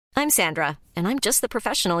I'm Sandra, and I'm just the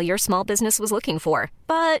professional your small business was looking for.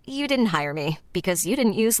 But you didn't hire me because you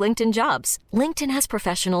didn't use LinkedIn Jobs. LinkedIn has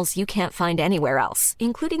professionals you can't find anywhere else,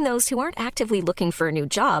 including those who aren't actively looking for a new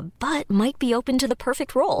job, but might be open to the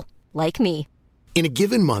perfect role, like me. In a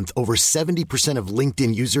given month, over 70% of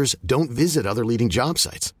LinkedIn users don't visit other leading job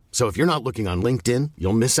sites. So if you're not looking on LinkedIn,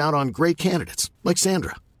 you'll miss out on great candidates like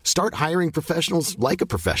Sandra. Start hiring professionals like a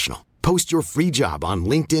professional. Post your free job on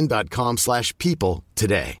linkedin.com/people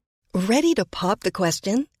today. Ready to pop the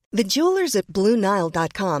question? The jewelers at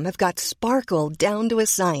BlueNile.com have got sparkle down to a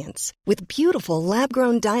science with beautiful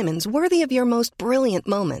lab-grown diamonds worthy of your most brilliant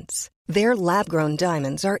moments. Their lab-grown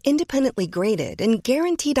diamonds are independently graded and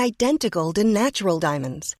guaranteed identical to natural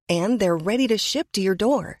diamonds, and they're ready to ship to your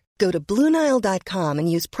door. Go to BlueNile.com and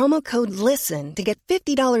use promo code LISTEN to get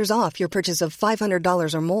 $50 off your purchase of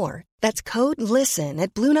 $500 or more. That's code LISTEN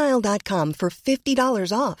at BlueNile.com for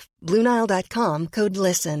 $50 off. BlueNile.com, code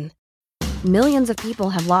LISTEN. Millions of people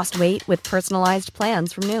have lost weight with personalized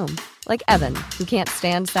plans from Noom. Like Evan, who can't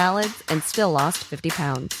stand salads and still lost 50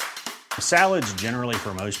 pounds. Salads generally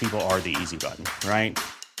for most people are the easy button, right?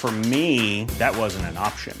 For me, that wasn't an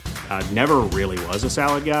option. I never really was a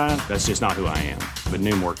salad guy. That's just not who I am. But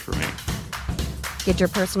Noom worked for me. Get your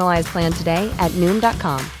personalized plan today at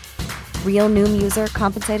Noom.com. Real Noom user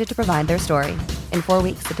compensated to provide their story. In 4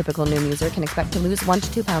 weeks, the typical Noom user can expect to lose 1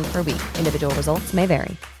 to 2 pounds per week. Individual results may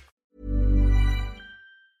vary.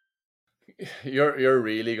 You're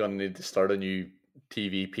really going to need to start a new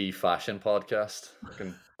TVP fashion podcast.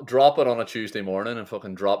 Fucking drop it on a Tuesday morning and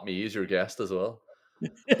fucking drop me as your guest as well.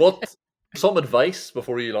 But some advice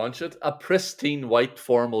before you launch it: a pristine white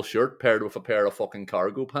formal shirt paired with a pair of fucking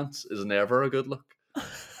cargo pants is never a good look.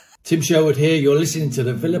 Tim Sherwood here. You're listening to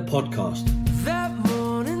the Villa Podcast. That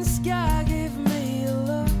morning sky gave me a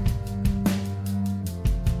look,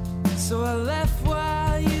 so I left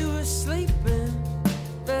while you were sleeping.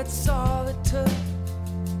 That's all it took.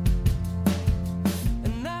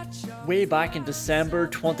 Way back in December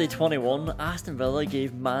 2021, Aston Villa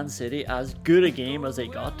gave Man City as good a game as they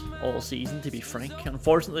got all season, to be frank.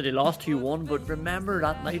 Unfortunately, they lost 2-1, but remember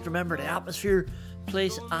that night, remember the atmosphere.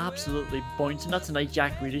 Place absolutely bouncing. That's the night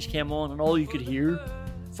Jack Grealish came on, and all you could hear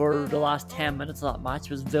for the last 10 minutes of that match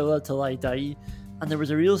was Villa till I die. And there was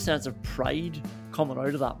a real sense of pride coming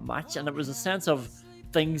out of that match, and it was a sense of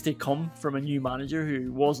things to come from a new manager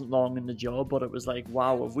who wasn't long in the job, but it was like,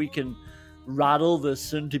 wow, if we can rattle the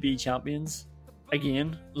soon-to-be champions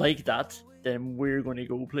again like that, then we're going to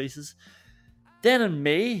go places. Then in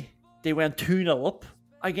May, they went 2-0 up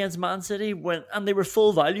against Man City, and they were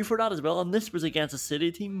full value for that as well. And this was against a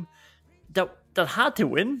City team that had to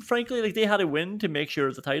win, frankly. Like, they had to win to make sure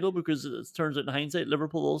of the title, because it turns out in hindsight,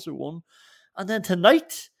 Liverpool also won. And then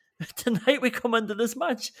tonight we come into this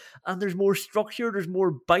match, and there's more structure, there's more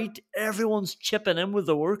bite, everyone's chipping in with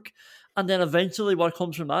the work. And then eventually what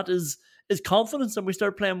comes from that is confidence, and we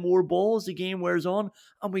start playing more ball as the game wears on,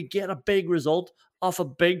 and we get a big result off a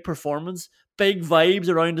big performance, big vibes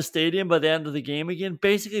around the stadium by the end of the game again.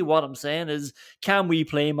 Basically what I'm saying is, can we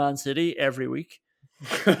play Man City every week?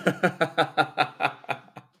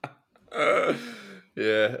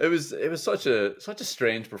 Yeah, it was such a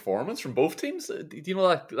strange performance from both teams. Do you know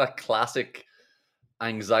that classic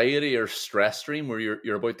anxiety or stress stream where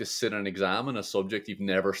you're about to sit an exam in a subject you've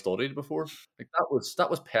never studied before? Like, that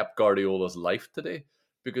was Pep Guardiola's life today,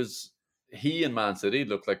 because he and Man City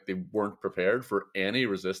looked like they weren't prepared for any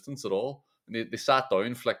resistance at all. And they sat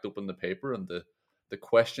down, flicked open the paper, and the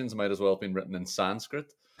questions might as well have been written in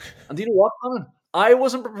Sanskrit. And do you know what, man? I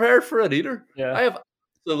wasn't prepared for it either. Yeah. I have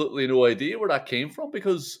absolutely no idea where that came from,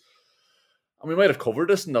 because, and we might have covered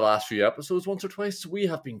this in the last few episodes once or twice, we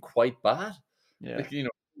have been quite bad. Yeah. Like,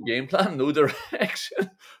 game plan, no direction.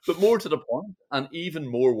 But more to the point, and even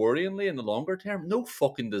more worryingly in the longer term, no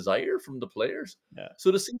fucking desire from the players. Yeah.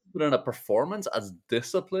 So to see them put in a performance as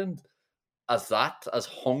disciplined as that, as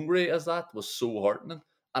hungry as that, was so heartening.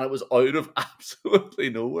 And it was out of absolutely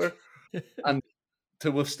nowhere. And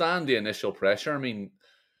to withstand the initial pressure, I mean,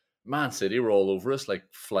 Man City were all over us like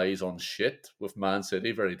flies on shit, with Man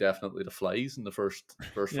City very definitely the flies in the first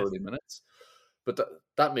 30 minutes. But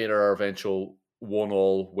that made our eventual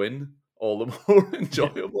 1-1 win all the more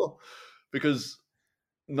enjoyable, because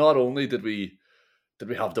not only did we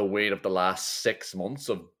have the weight of the last 6 months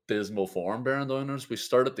of dismal form bearing down on us, we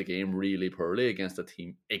started the game really poorly against a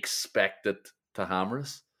team expected to hammer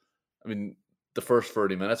us. I mean, the first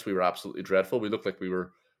 30 minutes we were absolutely dreadful. We looked like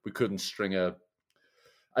we couldn't string a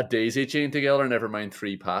daisy chain together, never mind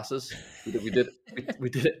 3 passes. We did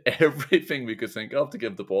everything we could think of to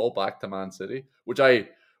give the ball back to Man City, which I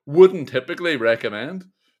wouldn't typically recommend.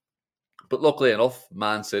 But luckily enough,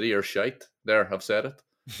 Man City are shite. There, I've said it.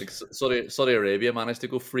 Like Saudi Arabia managed to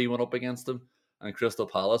go 3-1 up against them, and Crystal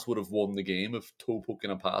Palace would have won the game if toe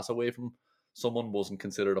poking a pass away from someone wasn't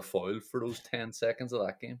considered a foul for those 10 seconds of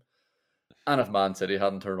that game. And if Man City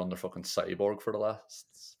hadn't turned on their fucking cyborg for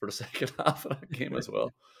the second half of that game as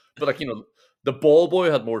well. But like, the ball boy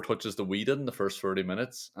had more touches than we did in the first 30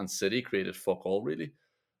 minutes, and City created fuck all really.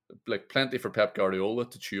 Like plenty for Pep Guardiola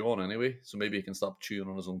to chew on anyway, so maybe he can stop chewing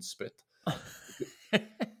on his own spit.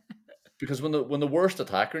 Because when the worst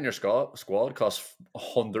attacker in your squad costs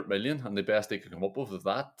 100 million and the best they could come up with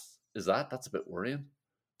that's a bit worrying.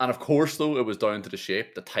 And of course, though, it was down to the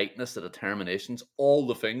shape, the tightness, the determinations, all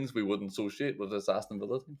the things we wouldn't associate with this Aston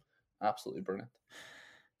Villa team. Absolutely brilliant.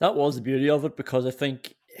 That was the beauty of it, because I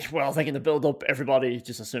think in the build-up, everybody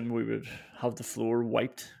just assumed we would have the floor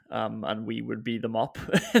wiped, and we would be the mop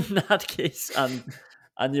in that case. And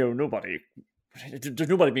there's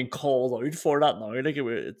nobody being called out for that now. Like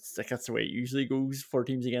it's like that's the way it usually goes for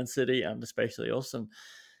teams against City, and especially us. And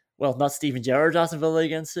well, not Steven Gerrard's Aston Villa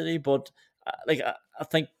against City, but I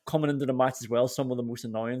think coming into the match as well, some of the most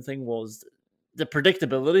annoying thing was the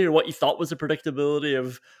predictability, or what you thought was the predictability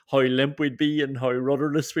of how limp we'd be and how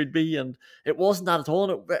rudderless we'd be, and it wasn't that at all.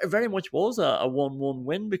 And it very much was a 1-1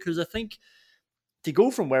 win, because I think to go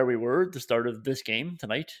from where we were at the start of this game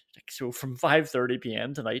tonight, so from 5:30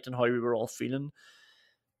 p.m. tonight and how we were all feeling,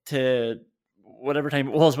 to whatever time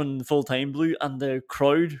it was when the full time blew and the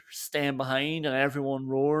crowd staying behind and everyone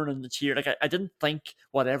roaring and the cheer. Like I didn't think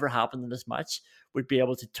whatever happened in this match would be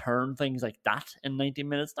able to turn things like that in 90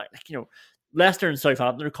 minutes. Like Leicester and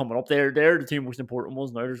Southampton are coming up. They're the two most important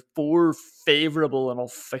ones now. There's 4 favourable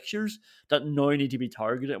enough fixtures that now need to be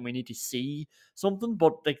targeted, and we need to see something.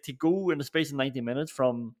 But like to go in the space of 90 minutes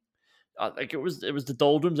from it was the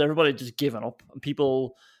doldrums, everybody just giving up, and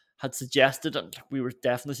people had suggested, and we were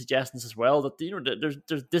definitely suggesting this as well, that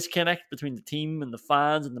there's disconnect between the team and the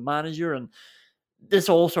fans and the manager, and this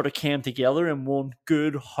all sort of came together in one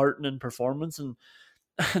good, heartening performance. And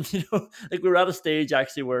like we were at a stage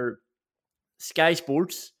actually where Sky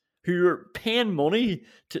Sports, who are paying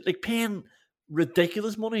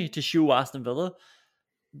ridiculous money to show Aston Villa,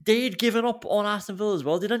 they'd given up on Aston Villa as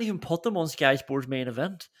well. They didn't even put them on Sky Sports main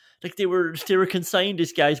event. Like they were consigned to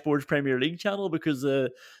Sky Sports Premier League channel because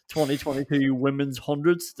the 2022 Women's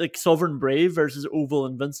Hundreds, like Sovereign Brave versus Oval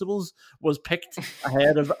Invincibles, was picked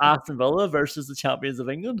ahead of Aston Villa versus the champions of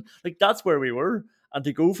England. Like that's where we were, and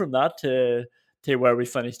to go from that to where we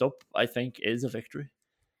finished up, I think, is a victory.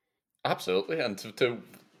 Absolutely, and to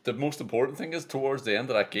the most important thing is towards the end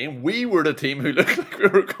of that game, we were the team who looked like we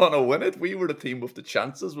were going to win it. We were the team with the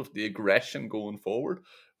chances, with the aggression going forward.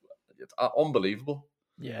 It's unbelievable.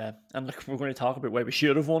 Yeah, and look, we're going to talk about why we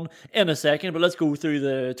should have won in a second, but let's go through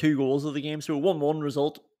the 2 goals of the game. So 1-1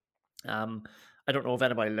 result. I don't know if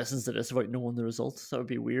anybody listens to this without knowing the results. That would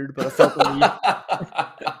be weird, but I felt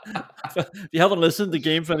if you haven't listened, the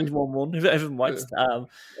game finished 1-1. If you haven't watched,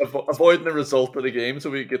 avoiding the result of the game so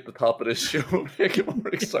we get the top of this show, make it more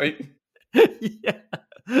exciting. Yeah,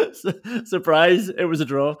 surprise! It was a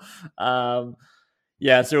draw.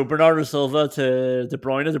 Yeah, so Bernardo Silva to De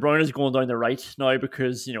Bruyne. De Bruyne is going down the right now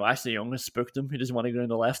because Ashley Young has spooked him. He doesn't want to go down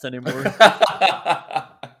the left anymore.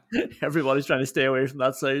 Everybody's trying to stay away from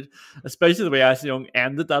that side, especially the way Ashley Young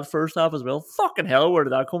ended that first half as well. Fucking hell, where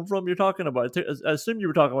did that come from? You're talking about? I assume you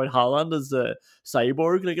were talking about Haaland as a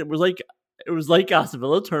cyborg. Like it was like Aston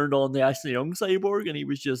Villa turned on the Ashley Young cyborg, and he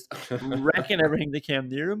was just wrecking everything that came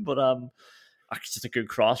near him. But it's just a good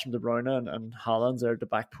cross from De Bruyne, and Haaland's there at the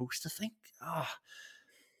back post. I think.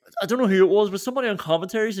 I don't know who it was, but somebody on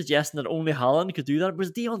commentary suggesting that only Haaland could do that. It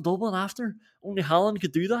was Dion Dublin after. Only Haaland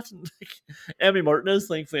could do that. And Emi Martinez,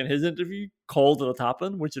 thankfully, in his interview, called it a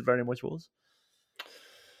tap-in, which it very much was.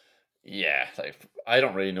 Yeah, I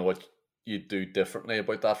don't really know what you'd do differently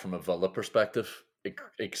about that from a Villa perspective,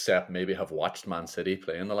 except maybe have watched Man City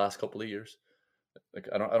play in the last couple of years. Like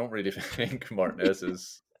I don't really think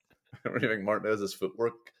Martinez's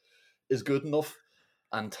footwork is good enough.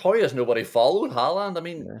 And how has nobody followed Haaland? I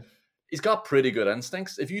mean, He's got pretty good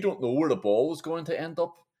instincts. If you don't know where the ball is going to end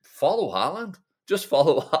up, follow Haaland. Just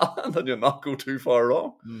follow Haaland and you'll not go too far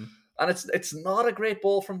wrong. And it's not a great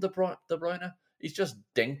ball from De Bruyne. He's just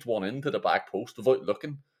dinked one into the back post without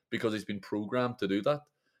looking because he's been programmed to do that.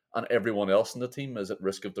 And everyone else in the team is at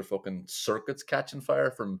risk of their fucking circuits catching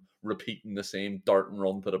fire from repeating the same dart and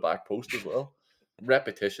run to the back post as well.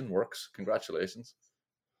 Repetition works. Congratulations.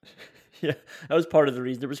 Yeah, that was part of the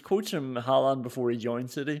reason. There was quotes from Haaland before he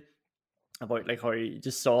joined City about like how he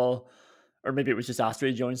just saw or maybe it was just after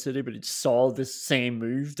he joined City, but he just saw this same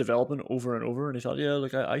move developing over and over, and he thought, yeah,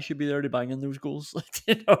 look, I should be there to bang in those goals.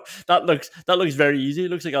 That looks very easy. It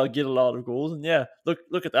looks like I'll get a lot of goals, and yeah,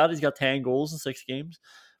 look at that. He's got 10 goals in 6 games.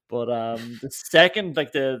 But the second,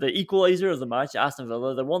 like the equaliser of the match, Aston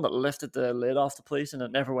Villa, the one that lifted the lid off the place, and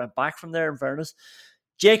it never went back from there. In fairness,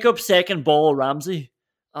 Jacob's second ball, Ramsey.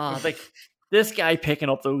 Like this guy picking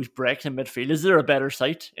up those breaks in midfield. Is there a better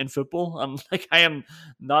sight in football? And like, I am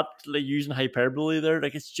not like using hyperbole there.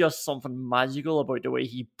 Like, it's just something magical about the way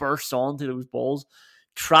he bursts onto those balls,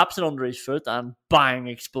 traps it under his foot, and bang,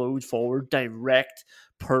 explodes forward. Direct,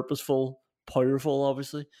 purposeful, powerful,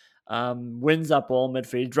 obviously. Wins that ball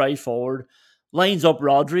midfield, drive forward, lines up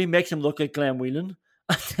Rodri, makes him look like Glenn Whelan.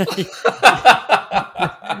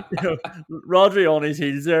 Rodri on his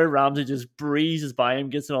heels there. Ramsey just breezes by him,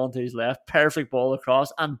 gets it onto his left. Perfect ball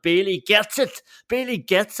across, and Bailey gets it. Bailey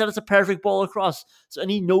gets it. It's a perfect ball across. And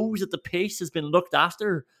he knows that the pace has been looked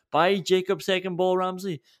after by Jacob's second ball,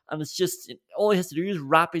 Ramsey. And it's just, all he has to do is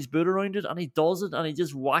wrap his boot around it, and he does it, and he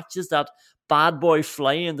just watches that bad boy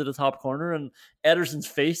fly into the top corner. And Ederson's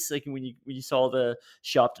face, like when you saw the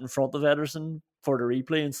shot in front of Ederson for the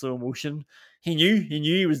replay in slow motion, he knew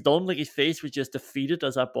he was done. Like, his face was just defeated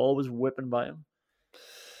as that ball was whipping by him.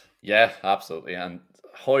 Yeah, absolutely. And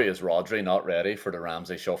how is Rodri not ready for the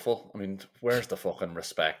Ramsey shuffle? I mean, where's the fucking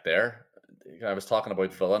respect there? I was talking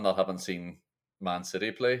about Villa not having seen Man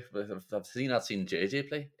City play. I've seen JJ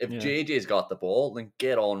play. If JJ's got the ball, then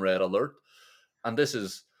get on red alert. And this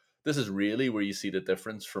is really where you see the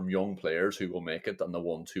difference from young players who will make it and the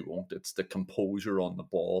ones who won't. It's the composure on the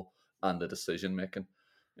ball and the decision making.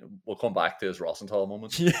 We'll come back to his Rosenthal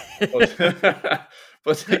moment.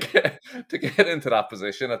 But to get into that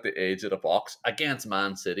position at the edge of the box against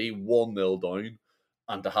Man City, 1-0 down,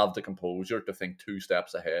 and to have the composure to think 2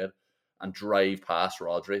 steps ahead and drive past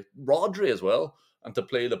Rodri as well, and to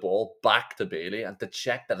play the ball back to Bailey and to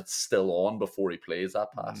check that it's still on before he plays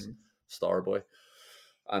that pass. Starboy.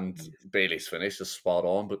 And Bailey's finish is spot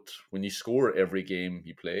on, but when you score every game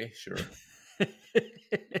you play, sure,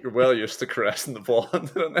 you're well used to caressing the ball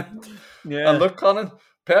into the net. Yeah. And look, Conan,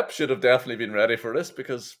 Pep should have definitely been ready for this,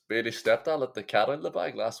 because Bailey stepped out at the cat out of the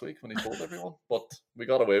bag last week when he told everyone, but we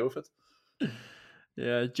got away with it.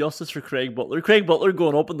 Yeah, justice for Craig Butler. Craig Butler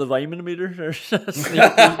going up in the Vyman meter.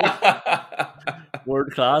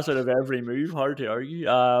 World class out of every move, hard to argue.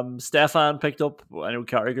 Stefan picked up, I know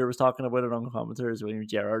Carragher was talking about it on commentary as well,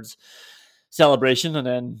 Gerrard's celebration, and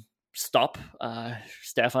then stop.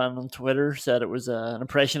 Stefan on Twitter said it was an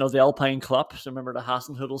impression of the Alpine Club. So remember the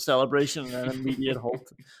Hasenhüttl celebration and an immediate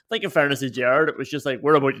halt. I think in fairness to Gerrard, it was just like,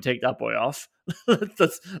 we're about to take that boy off.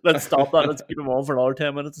 let's stop that. Let's keep him on for another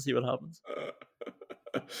 10 minutes and see what happens.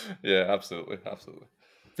 Yeah, absolutely.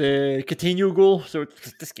 The Coutinho goal, so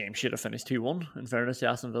this game should have finished 2-1, in fairness to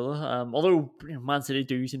Aston Villa. Although Man City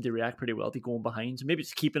do seem to react pretty well to going behind, so maybe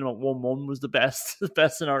just keeping them at 1-1 was the best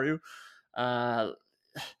scenario.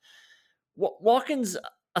 Watkins,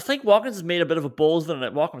 I think Watkins has made a bit of a balls of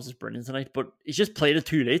it. Watkins is brilliant tonight, but he's just played it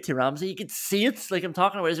too late to Ramsey. You can see it. Like I'm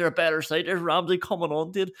talking about, is there a better sight? There's Ramsey coming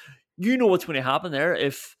on to it. You know what's going to happen there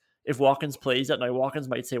if Watkins plays that. Now, Watkins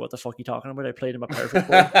might say, what the fuck are you talking about? I played him a perfect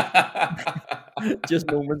ball just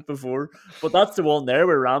moments before. But that's the one there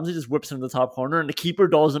where Ramsey just whips in the top corner and the keeper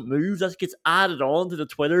doesn't move. That gets added on to the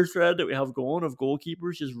Twitter thread that we have going of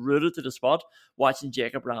goalkeepers just rooted to the spot, watching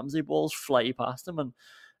Jacob Ramsey balls fly past him. And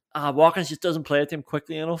Watkins just doesn't play it to him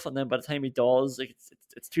quickly enough. And then by the time he does,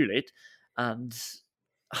 it's too late. And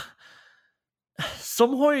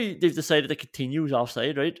somehow they've decided to continue his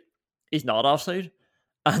offside, right? He's not offside.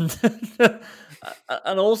 And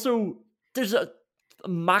also, there's a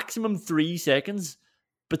maximum 3 seconds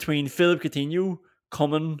between Philip Coutinho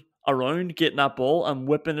coming around, getting that ball and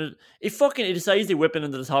whipping it. He decides to whip it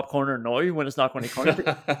into the top corner now when it's not going to count.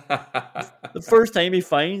 The first time he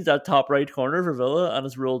finds that top right corner for Villa and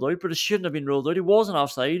it's ruled out, but it shouldn't have been ruled out. He wasn't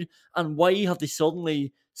offside. And why have they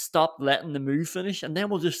suddenly stopped letting the move finish? And then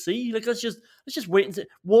we'll just see. Like, let's just wait and see.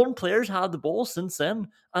 One player's had the ball since then,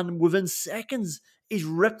 and within seconds he's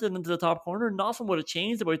ripped it into the top corner. Nothing would have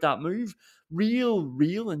changed about that move.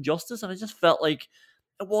 Real injustice. And I just felt like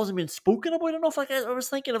it wasn't being spoken about enough. Like, I was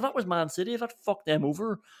thinking, if that was Man City, if I'd fucked them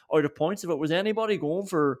over out of points, if it was anybody going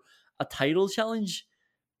for a title challenge,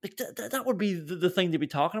 like that would be the thing to be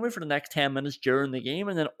talking about for the next 10 minutes during the game,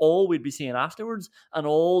 and then all we'd be seeing afterwards, and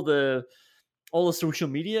all the social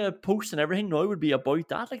media posts and everything now would be about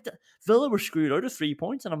that. Like, Villa were screwed out of 3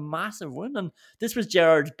 points and a massive win, and this was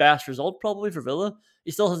Gerrard's best result probably for Villa.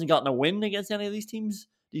 He still hasn't gotten a win against any of these teams,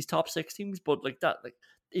 these top 6 teams, but like that, like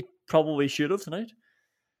it probably should have tonight.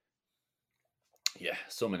 Yeah,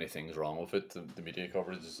 so many things wrong with it. The media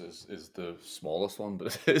coverage is the smallest one,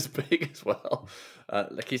 but it is big as well.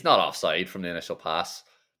 Like, he's not offside from the initial pass,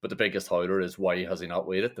 but the biggest howler is why has he not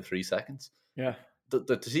waited the 3 seconds? Yeah.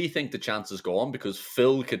 Does he think the chance is gone because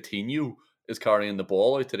Phil Coutinho is carrying the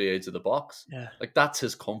ball out to the edge of the box? Yeah. Like, that's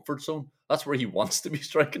his comfort zone. That's where he wants to be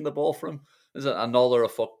striking the ball from. Is another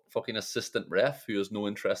fucking assistant ref who has no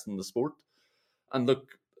interest in the sport? And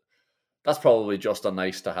look, that's probably just a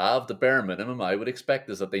nice to have. The bare minimum I would expect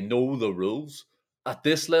is that they know the rules. At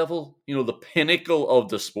this level, the pinnacle of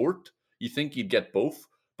the sport, you think you'd get both.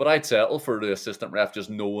 But I'd settle for the assistant ref just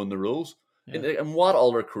knowing the rules. Yeah. In what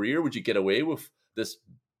other career would you get away with this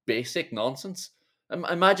basic nonsense?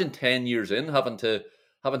 Imagine 10 years in having to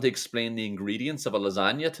explain the ingredients of a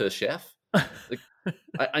lasagna to a chef. Like,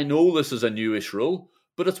 I know this is a newish rule,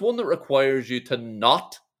 but it's one that requires you to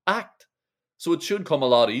not act. So it should come a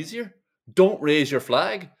lot easier. Don't raise your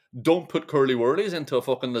flag. Don't put curly whirlies into a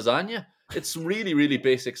fucking lasagna. It's really, really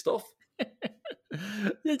basic stuff.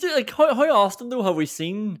 Like, how often though have we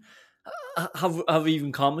seen? Have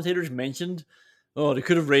even commentators mentioned? Oh, they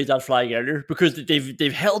could have raised that flag earlier because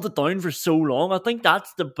they've held it down for so long. I think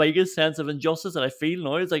that's the biggest sense of injustice that I feel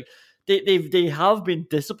now. It's like they have been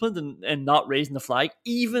disciplined in not raising the flag,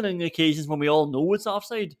 even in occasions when we all know it's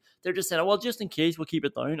offside. They're just saying, well, just in case, we'll keep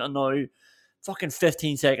it down. And now, fucking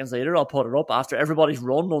 15 seconds later, I'll put it up after everybody's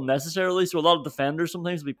run unnecessarily. So a lot of defenders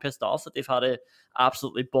sometimes will be pissed off that they've had to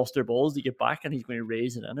absolutely bust their balls to get back, and he's going to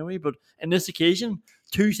raise it anyway. But in this occasion,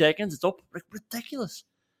 2 seconds, it's up. Like, ridiculous.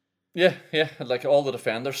 Yeah. Like, all the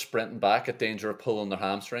defenders sprinting back at danger of pulling their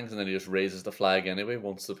hamstrings, and then he just raises the flag anyway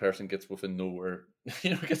once the person gets within nowhere,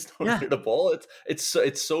 gets nowhere near the ball.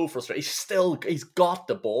 It's so frustrating. He's got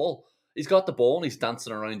the ball. He's got the ball and he's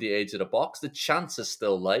dancing around the edge of the box. The chance is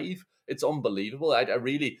still live. It's unbelievable. I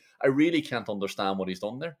really can't understand what he's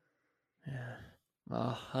done there. Yeah.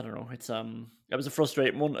 I don't know. It was a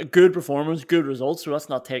frustrating one. A good performance, good results, so that's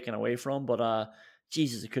not taken away from. But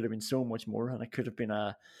Jesus, it could have been so much more, and it could have been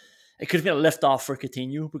a lift off for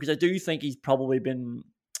Coutinho, because I do think he's probably been.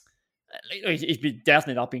 He's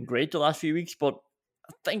definitely not been great the last few weeks, but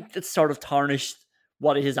I think it's sort of tarnished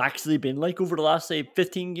what it has actually been like over the last, say,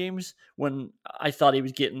 15 games, when I thought he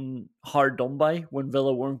was getting hard done by when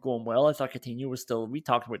Villa weren't going well. I thought Coutinho was still, we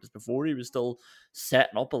talked about this before, he was still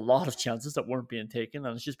setting up a lot of chances that weren't being taken,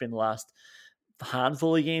 and it's just been the last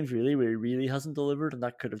handful of games really where he really hasn't delivered, and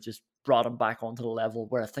that could have just brought him back onto the level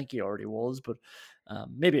where I think he already was. But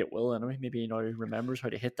maybe it will anyway. Maybe he now remembers how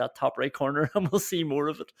to hit that top right corner and we'll see more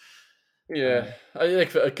of it. Yeah, I think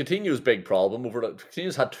Coutinho's big problem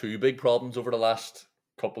Coutinho's had two big problems over the last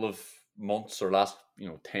couple of months, or last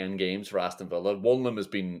 10 games for Aston Villa. One of them has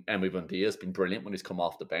been Emi Buendia has been brilliant when he's come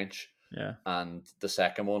off the bench. Yeah, and the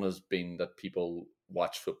second one has been that people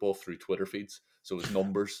watch football through Twitter feeds, so his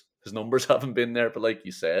numbers haven't been there. But like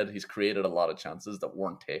you said, he's created a lot of chances that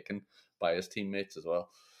weren't taken by his teammates as well.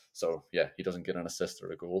 So yeah, he doesn't get an assist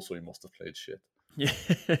or a goal, so he must have played shit. Yeah,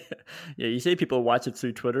 yeah. You say people watch it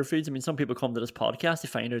through Twitter feeds. I mean, some people come to this podcast to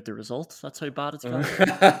find out the results. That's how bad it's gone.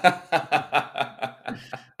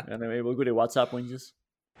 Anyway, we'll go to WhatsApp wings.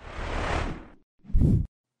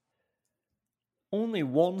 Only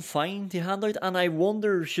one fine to hand out, and I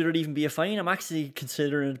wonder, should it even be a fine? I'm actually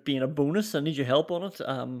considering it being a bonus. I need your help on it.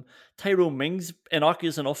 Tyrone Mings,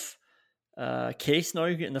 innocuous enough case now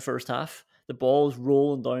in the first half. The ball is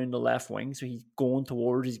rolling down the left wing, so he's going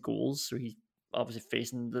towards his goals. So he's obviously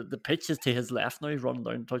facing the pitch is to his left now. He's running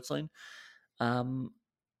down the touchline.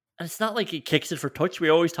 And it's not like he kicks it for touch. We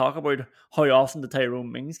always talk about how often the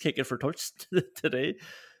Tyrone Mings kick it for touch today.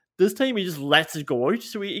 This time he just lets it go out.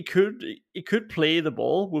 So he could play the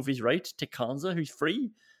ball with his right to Konsa, who's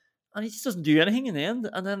free, and he just doesn't do anything in the end.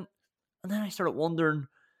 And then I started wondering,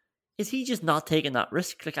 is he just not taking that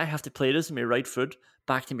risk? Like, I have to play this in my right foot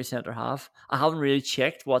back to my centre half. I haven't really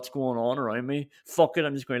checked what's going on around me. Fuck it,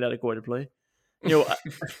 I'm just going to let it go out of play.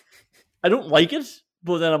 I don't like it,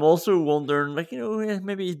 but then I'm also wondering, like,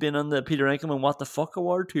 maybe he's been on the Peter Enkelman what the fuck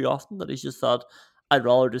award too often, that he's just thought, I'd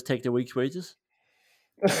rather just take the week's wages.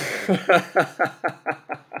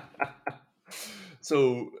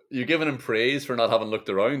 So you're giving him praise for not having looked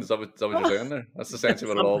around? Is that what you're saying there? That's essentially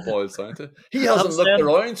what it all boils down to. He hasn't looked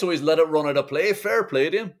around, so he's let it run out of play. Fair play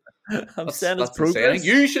to him. That's it's progress.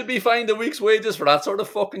 You should be fined a week's wages for that sort of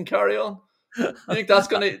fucking carry on. I think that's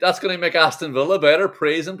gonna make Aston Villa better,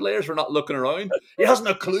 praising players for not looking around. He hasn't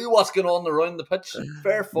a clue what's going on around the pitch.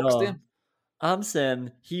 Fair fucks to him. I'm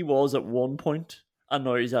saying he was at one point, and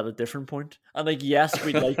now he's at a different point. And like, yes,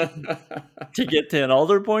 we'd like to get to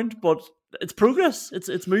another point, but it's progress.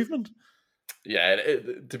 It's movement. Yeah,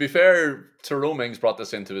 to be fair, Tyrone Mings brought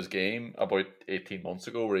this into his game about 18 months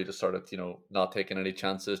ago, where he just started, not taking any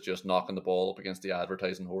chances, just knocking the ball up against the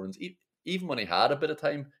advertising horns. Even when he had a bit of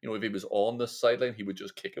time, if he was on the sideline, he would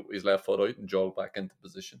just kick it with his left foot out and jog back into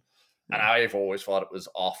position. And I've always thought it was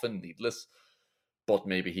often needless, but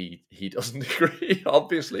maybe he doesn't agree.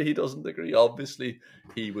 Obviously, he doesn't agree. Obviously,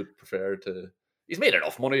 he would prefer to. He's made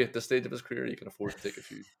enough money at this stage of his career. He can afford to take a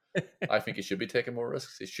few. I think he should be taking more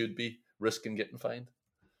risks. He should be risking getting fined.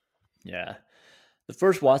 Yeah. The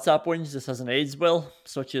first WhatsApp wins, this hasn't aged well,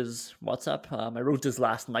 such as WhatsApp. I wrote this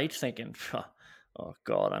last night thinking, oh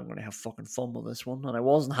God, I'm going to have fucking fun with this one. And I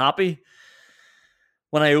wasn't happy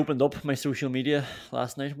when I opened up my social media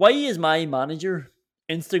last night. Why is my manager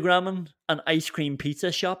Instagramming an ice cream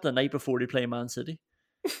pizza shop the night before they play Man City?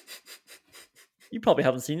 You probably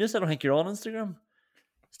haven't seen this. I don't think you're on Instagram.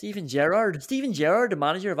 Steven Gerrard, the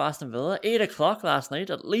manager of Aston Villa, 8 o'clock last night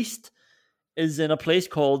at least, is in a place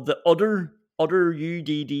called the Udder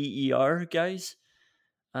Udder, guys.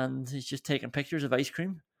 And he's just taking pictures of ice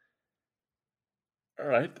cream. All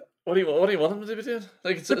right. What do you want him to be doing?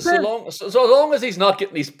 Like, so long as he's not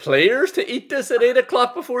getting these players to eat this at 8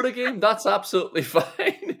 o'clock before the game, that's absolutely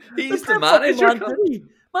fine. He's the manager.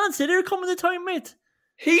 Man City are coming to town, mate.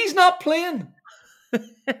 He's not playing.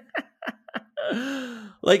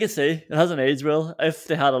 Like I say, it hasn't aged well. If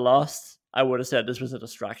they had a loss, I would have said this was a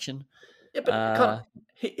distraction. Yeah, but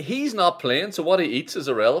he's not playing, so what he eats is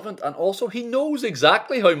irrelevant. And also, he knows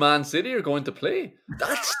exactly how Man City are going to play.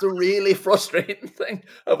 That's the really frustrating thing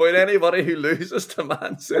about anybody who loses to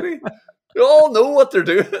Man City. They all know what they're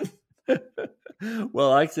doing.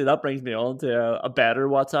 Well, actually, that brings me on to a better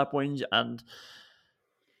WhatsApp whinge. And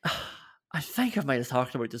I think I might have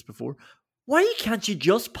talked about this before. Why can't you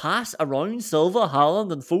just pass around Silva,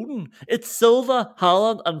 Haaland and Foden? It's Silva,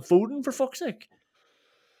 Haaland and Foden, for fuck's sake.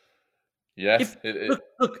 Yeah.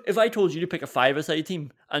 Look, if I told you to pick a five-a-side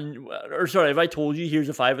team, if I told you here's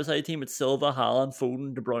a five-a-side team, it's Silva, Haaland,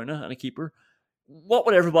 Foden, De Bruyne and a keeper, what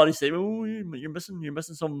would everybody say? Oh, you're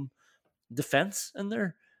missing some defense in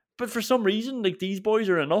there. But for some reason, like, these boys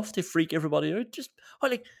are enough to freak everybody out. Just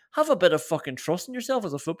have a bit of fucking trust in yourself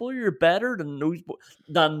as a footballer. You're better than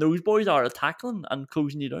those boys are at tackling and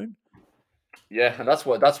closing you down. Yeah, and that's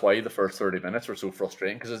why the first 30 minutes were so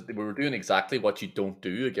frustrating, because we were doing exactly what you don't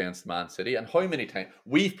do against Man City. And how many times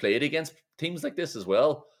we've played against teams like this as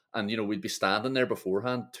well, and we'd be standing there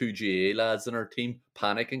beforehand, 2 GA lads in our team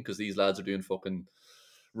panicking because these lads are doing fucking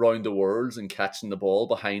round the worlds and catching the ball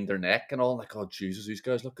behind their neck and all. Like, oh Jesus, these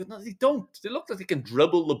guys look good. No, they don't. They look like they can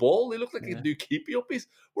dribble the ball. They look like they can do keepy-uppies.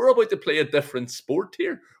 We're about to play a different sport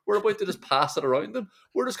here. We're about to just pass it around them.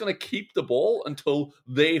 We're just going to keep the ball until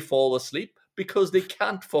they fall asleep, because they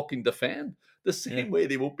can't fucking defend the same way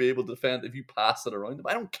they won't be able to defend if you pass it around them.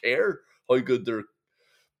 I don't care how good their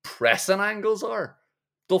pressing angles are.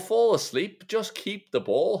 They'll fall asleep. Just keep the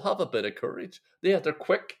ball. Have a bit of courage. They're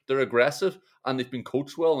quick, they're aggressive, and they've been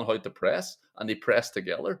coached well on how to press, and they press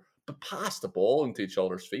together. But pass the ball into each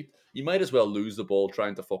other's feet. You might as well lose the ball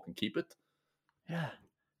trying to fucking keep it. Yeah.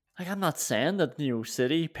 Like, I'm not saying that,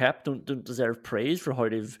 City, Pep don't deserve praise for how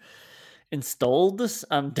they've installed this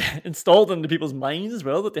and installed into people's minds as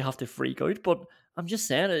well that they have to freak out. But I'm just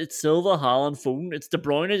saying it's Silva, Haaland, Foden. It's De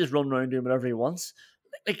Bruyne just running around doing whatever he wants.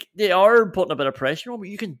 Like, they are putting a bit of pressure on, but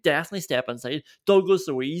you can definitely step inside. Douglas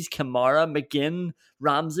Luiz, Kamara, McGinn,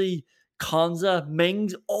 Ramsey, Konza,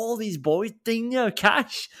 Mings, all these boys, Digne,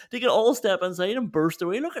 Cash, they can all step inside and burst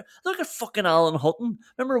away. Look at fucking Alan Hutton.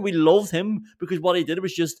 Remember, we loved him because what he did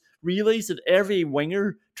was just realised that every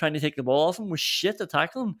winger trying to take the ball off him was shit at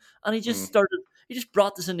tackling, and he just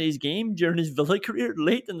brought this into his game during his Villa career,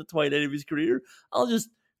 late in the twilight of his career. I'll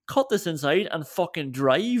just cut this inside and fucking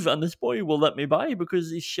drive, and this boy will let me by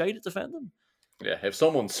because he's shite at defending. Yeah, if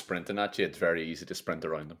someone's sprinting at you, it's very easy to sprint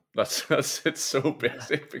around them. That's it's so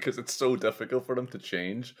basic because it's so difficult for them to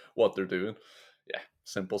change what they're doing. Yeah,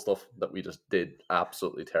 simple stuff that we just did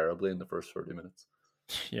absolutely terribly in the first 30 minutes.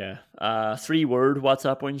 Yeah, 3-word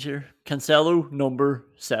WhatsApp wins here. Cancelo, number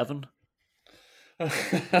 7.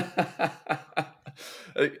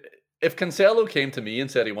 If Cancelo came to me and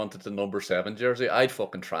said he wanted the number 7 jersey, I'd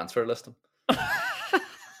fucking transfer list him.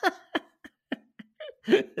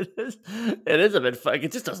 It is a bit fake.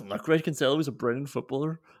 It just doesn't look right. Cancelo is a brilliant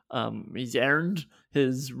footballer. He's earned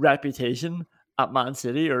his reputation at Man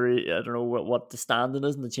City, or I don't know what the standing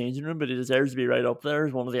is in the changing room, but he deserves to be right up there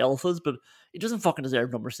as one of the alphas, but he doesn't fucking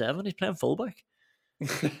deserve number 7. He's playing fullback.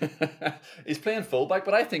 He's playing fullback,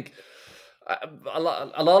 but I think a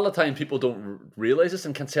lot of the time people don't realise this,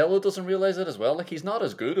 and Cancelo doesn't realise it as well. Like, he's not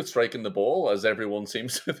as good at striking the ball as everyone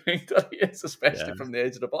seems to think that he is, especially from the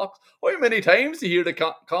edge of the box. How many times do you hear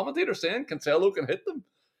the commentator saying Cancelo can hit them?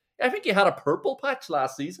 I think he had a purple patch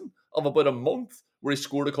last season of about a month where he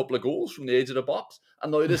scored a couple of goals from the edge of the box,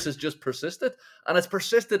 and now this has just persisted, and it's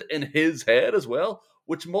persisted in his head as well,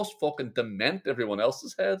 which must fucking dement everyone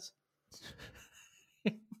else's heads.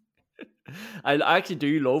 I actually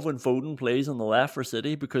do love when Foden plays on the left for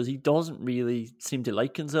City, because he doesn't really seem to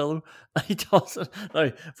like Cancelo. He doesn't.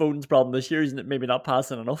 Now, Foden's problem this year is maybe not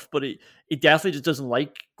passing enough, but he definitely just doesn't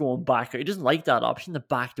like going back. He doesn't like that option, the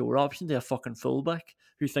backdoor option to a fucking fullback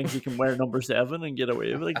who thinks he can wear number 7 and get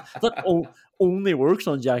away with it. Like, that only works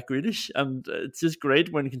on Jack Grealish, and it's just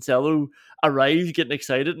great when Cancelo arrives getting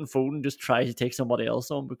excited and Foden just tries to take somebody else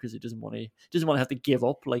on because he doesn't want to have to give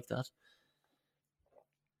up like that.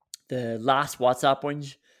 The last WhatsApp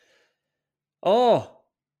whinge. Oh,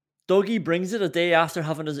 Dougie brings it a day after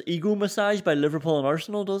having his ego massaged by Liverpool and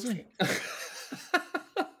Arsenal, does he?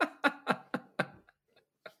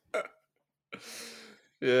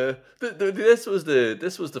 Yeah, this was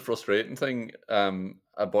the frustrating thing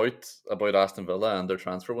about Aston Villa and their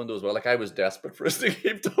transfer window as well. Like, I was desperate for us to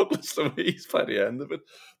keep Douglas Luiz by the end of it,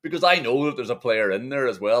 because I know that there's a player in there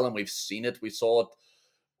as well, and we've seen it. We saw it.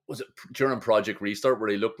 Was it during Project Restart where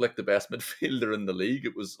he looked like the best midfielder in the league?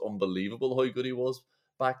 It was unbelievable how good he was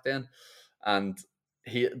back then, and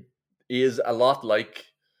he is a lot like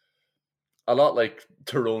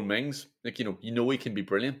Tyrone Mings. Like, you know he can be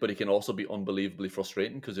brilliant, but he can also be unbelievably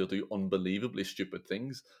frustrating because he'll do unbelievably stupid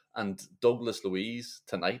things. And Douglas Luiz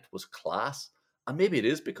tonight was class, and maybe it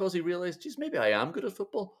is because he realised, geez, maybe I am good at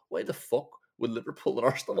football. Why the fuck would Liverpool and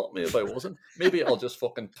Arsenal want me if I wasn't? Maybe I'll just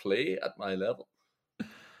fucking play at my level.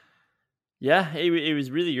 Yeah, he was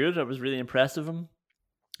really good. I was really impressed with him.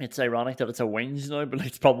 It's ironic that it's a whinge now, but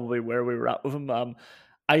it's probably where we were at with him.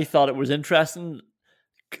 I thought it was interesting.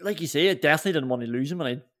 Like you say, I definitely didn't want to lose him, and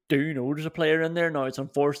I do know there's a player in there. Now, it's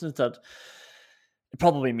unfortunate that it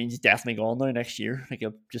probably means he's definitely gone now next year. Like,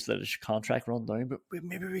 he'll just let his contract run down, but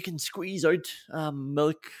maybe we can squeeze out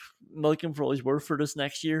milk him for all he's worth for this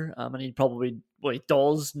next year. And he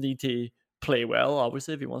does need to play well,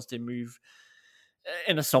 obviously, if he wants to move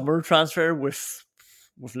in a summer transfer with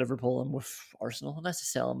Liverpool and with Arsenal, unless they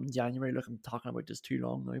sell him in January. Look, I'm talking about this too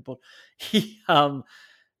long now, but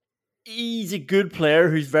he's a good player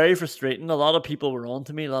who's very frustrating. A lot of people were on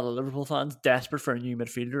to me, a lot of Liverpool fans, desperate for a new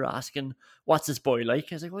midfielder, asking, what's this boy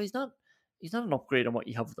like? I was like, well, he's not an upgrade on what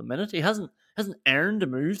you have at the minute. He hasn't earned a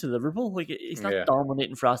move to Liverpool. Like, he's not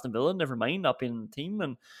dominating for Aston Villa, never mind not being in the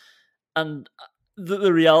team. And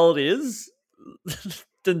the reality is,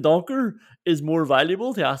 Dendoncker is more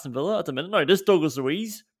valuable to Aston Villa at the minute. Now, this Douglas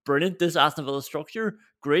Luiz, brilliant. This Aston Villa structure,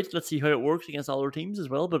 great. Let's see how it works against other teams as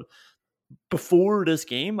well. But before this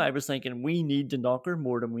game, I was thinking we need Dendoncker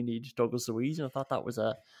more than we need Douglas Luiz, and I thought that was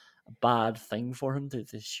a bad thing for him to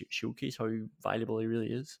showcase how valuable he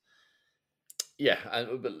really is. Yeah,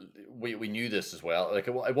 and we knew this as well. Like,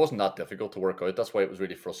 it wasn't that difficult to work out. That's why it was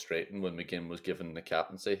really frustrating when McGinn was given the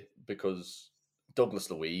captaincy, because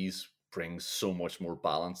Douglas Luiz brings so much more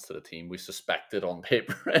balance to the team. We suspected on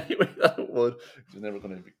paper anyway that it would. It was never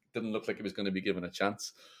didn't look like he was going to be given a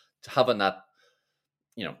chance. To having that,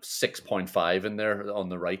 6.5 in there on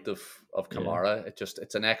the right of Kamara,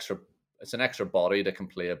 it's an extra body that can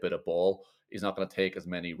play a bit of ball. He's not going to take as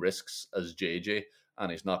many risks as JJ,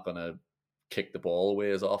 and he's not going to kick the ball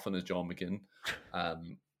away as often as John McGinn.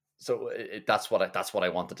 So that's what I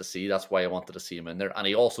wanted to see. That's why I wanted to see him in there. And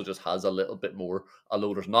he also just has a little bit more,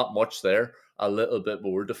 although there's not much there, a little bit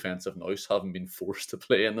more defensive nous, having been forced to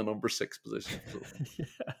play in the number 6 position. So.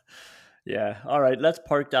 Yeah. All right, let's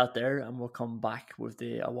park that there, and we'll come back with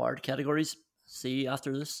the award categories. See you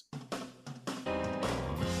after this.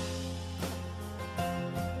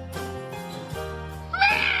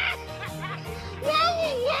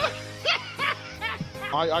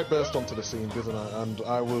 I burst onto the scene, didn't I? And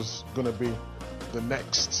I was going to be the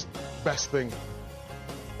next best thing.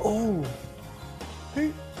 Oh,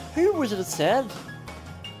 who was it that said?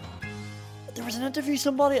 There was an interview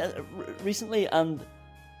somebody recently, and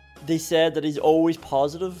they said that he's always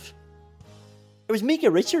positive. It was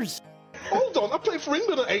Micah Richards. Hold on, I played for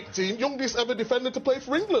England at 18, youngest ever defender to play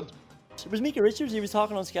for England. It was Micah Richards. He was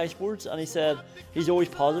talking on Sky Sports, and he said he's always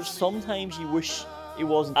positive. Sometimes you wish he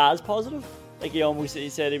wasn't as positive. Like, he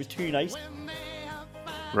said he was too nice.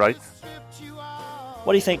 Right.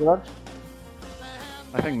 What do you think of that?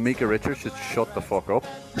 I think Micah Richards should shut the fuck up.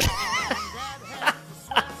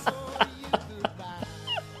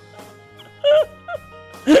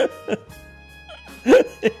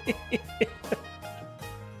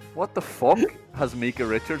 fuck has Micah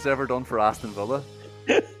Richards ever done for Aston Villa?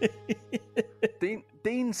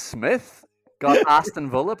 Dean Smith got Aston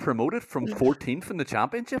Villa promoted from 14th in the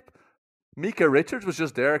Championship. Micah Richards was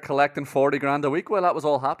just there collecting 40 grand a week while that was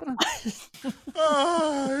all happening. He's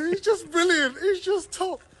just brilliant. He's just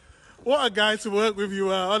top. What a guy to work with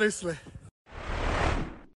you are, honestly.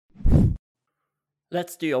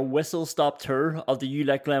 Let's do a whistle-stop tour of the You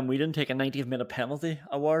Let Glenn Whedon take a 90th minute penalty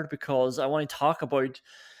award, because I want to talk about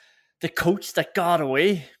the coach that got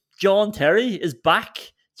away. John Terry is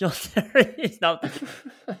back. John Terry is not.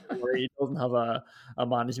 He doesn't have a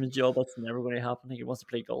management job. That's never going to happen. He wants to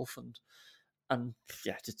play golf and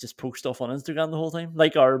yeah, just post stuff on Instagram the whole time,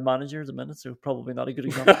 like our manager at the minute. So probably not a good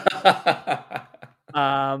example.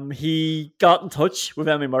 He got in touch with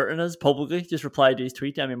Emi Martinez publicly. Just replied to his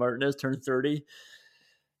tweet. Emi Martinez turned 30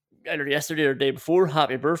 either yesterday or the day before.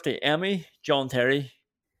 Happy birthday, Emi. John Terry,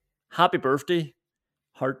 happy birthday.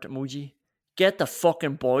 Heart emoji. Get the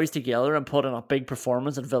fucking boys together and put in a big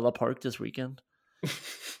performance at Villa Park this weekend.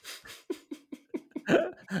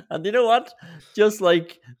 And you know what? Just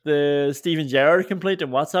like the Steven Gerrard complaint in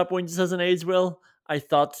WhatsApp when he doesn't age well, I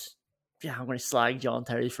thought, yeah, I'm going to slag John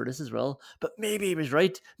Terry for this as well. But maybe he was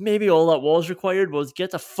right. Maybe all that was required was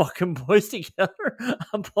get the fucking boys together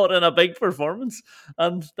and put in a big performance.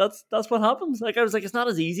 And that's what happens. Like, I was like, it's not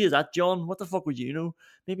as easy as that, John. What the fuck would you know?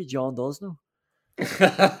 Maybe John does know.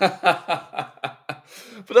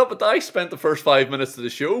 But I spent the first 5 minutes of the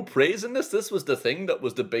show praising this. This was the thing that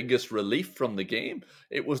was the biggest relief from the game.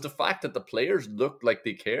 It was the fact that the players looked like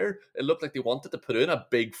they cared. It looked like they wanted to put in a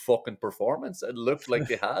big fucking performance. It looked like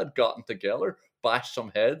they had gotten together, bashed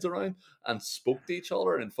some heads around, and spoke to each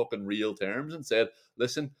other in fucking real terms and said,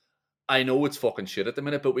 listen, I know it's fucking shit at the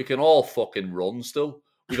minute, but we can all fucking run still.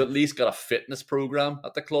 We've at least got a fitness program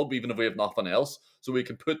at the club, even if we have nothing else. So we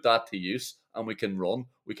can put that to use and we can run.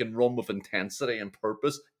 We can run with intensity and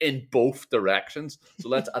purpose in both directions. So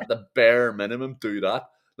let's, at the bare minimum, do that.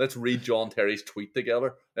 Let's read John Terry's tweet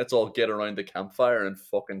together. Let's all get around the campfire and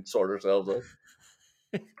fucking sort ourselves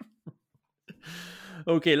out.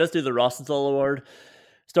 Okay, let's do the Rosenthal Award.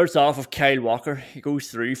 Starts off with Kyle Walker. He goes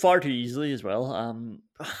through far too easily as well.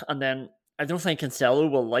 And then I don't think Cancelo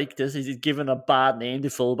will like this. He's given a bad name to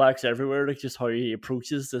fullbacks everywhere, like just how he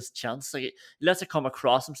approaches this chance. Like, he lets it come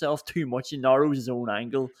across himself too much. He narrows his own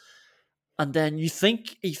angle. And then you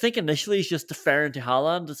think initially he's just deferring to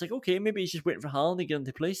Haaland. It's like, okay, maybe he's just waiting for Haaland to get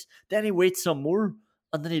into place. Then he waits some more.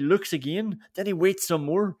 And then he looks again. Then he waits some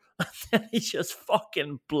more. And then he just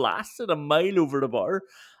fucking blasted a mile over the bar.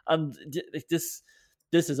 And this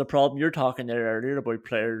is a problem. You're talking there earlier about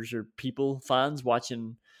players or people, fans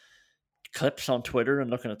watching clips on Twitter and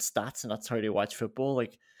looking at stats, and that's how they watch football.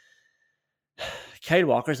 Like, Kyle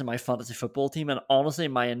Walker's in my fantasy football team, and honestly,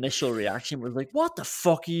 my initial reaction was like, what the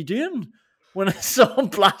fuck are you doing? When I saw him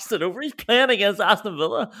blasted over, he's playing against Aston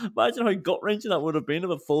Villa. Imagine how gut-wrenching that would have been if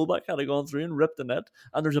a fullback had gone through and ripped the net,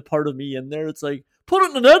 and there's a part of me in there, it's like, put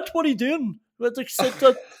it in the net, what are you doing? It's like 6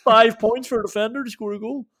 at 5 points for a defender to score a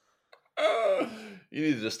goal. You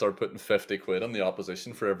need to just start putting 50 quid on the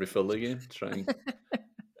opposition for every Villa game.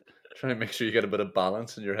 Try and make sure you get a bit of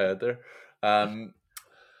balance in your head there.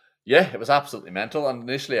 Yeah, it was absolutely mental. And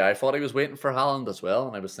initially I thought he was waiting for Haaland as well.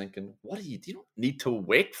 And I was thinking, you don't need to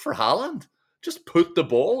wait for Haaland. Just put the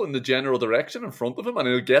ball in the general direction in front of him and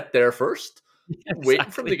he'll get there first. Yeah, exactly.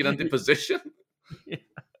 Waiting for him to get into position.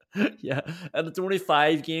 Yeah, and it's only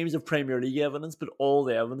 5 games of Premier League evidence, but all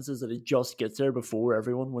the evidence is that he just gets there before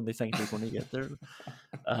everyone when they think they're going to get there.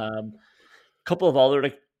 Couple of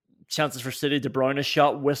other chances for City. De Bruyne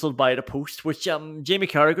shot whistled by the post, which Jamie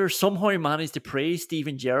Carragher somehow managed to praise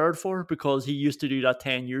Steven Gerrard for, because he used to do that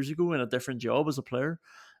 10 years ago in a different job as a player.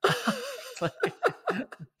 It's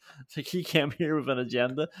like he came here with an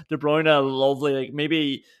agenda. De Bruyne, lovely.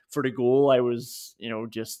 Maybe for the goal, I was,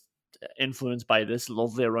 just influenced by this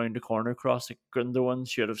lovely around the corner cross that Gundogan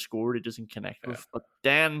should have scored. He doesn't connect with. But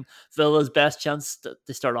then Villa's best chance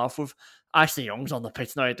to start off with, Ashley Young's on the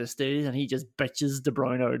pitch now at this stage, and he just bitches De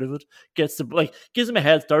Bruyne out of it. Gives him a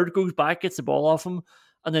head start, goes back, gets the ball off him,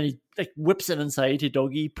 and then he whips it inside to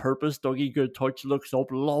Dougie. Dougie, good touch, looks up,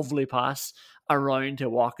 lovely pass around to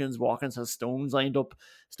Watkins. Watkins has Stones lined up.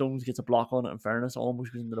 Stones gets a block on it, in fairness,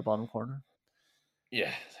 almost goes into the bottom corner.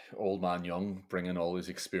 Yeah, old man Young bringing all his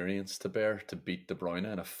experience to bear to beat De Bruyne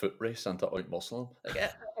in a foot race and to outmuscle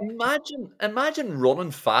him. Imagine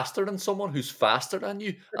running faster than someone who's faster than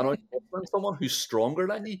you and outmuscling someone who's stronger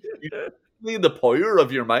than you. You need the power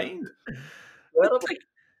of your mind.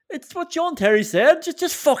 It's what John Terry said.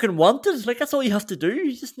 Just fucking want it. That's all you have to do.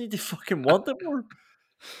 You just need to fucking want it more.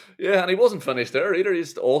 Yeah, and he wasn't finished there either.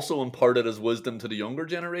 He's also imparted his wisdom to the younger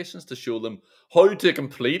generations to show them how to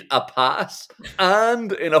complete a pass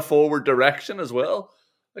and in a forward direction as well.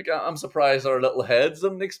 Like, I'm surprised our little heads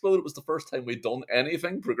didn't explode. It was the first time we'd done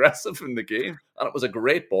anything progressive in the game, and it was a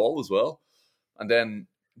great ball as well. And then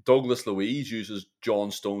Douglas Luiz uses John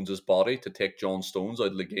Stones' body to take John Stones out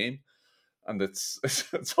of the game. And it's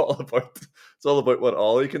all about what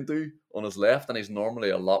Ollie can do on his left, and he's normally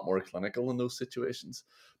a lot more clinical in those situations.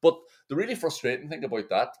 But the really frustrating thing about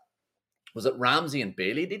that was that Ramsey and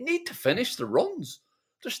Bailey, they need to finish the runs.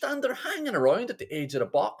 They're hanging around at the edge of the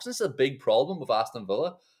box. This is a big problem with Aston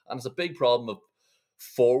Villa, and it's a big problem of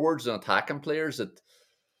forwards and attacking players that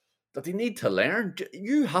they need to learn.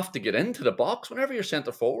 You have to get into the box. Whenever your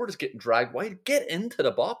centre forward is getting dragged wide, get into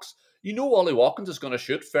the box. You know Ollie Watkins is going to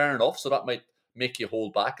shoot, fair enough, so that might make you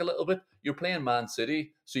hold back a little bit. You're playing Man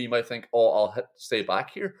City, so you might think, I'll stay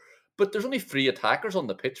back here. But there's only 3 attackers on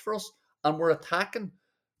the pitch for us, and we're attacking,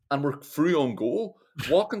 and we're through on goal.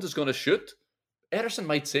 Watkins is going to shoot. Ederson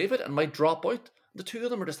might save it and might drop out. The two of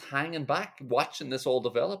them are just hanging back, watching this all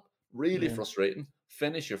develop. Really frustrating.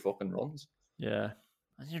 Finish your fucking runs. Yeah.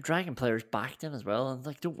 And you're dragging players back then as well. And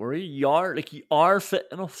don't worry, you are fit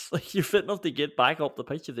enough. Like, you're fit enough to get back up the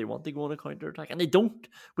pitch if they want to go on a counter attack. And they don't.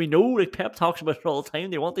 We know, Pep talks about it all the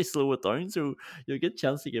time. They want to slow it down, so you'll get a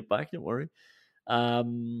chance to get back, don't worry.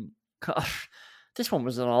 Gosh, this one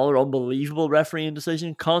was another unbelievable refereeing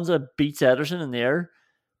decision. Konza beats Ederson in the air,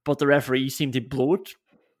 but the referee seemed to blow it.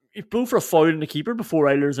 He blew for a foul in the keeper before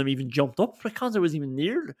Eilers even jumped up. Like, Konza wasn't even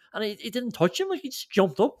near. And he didn't touch him. Like, he just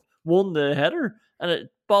jumped up, won the header, and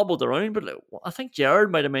it bobbled around. But I think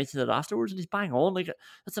Gerrard might have mentioned it afterwards, and he's bang on. Like,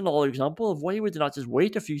 that's another example of why would they not just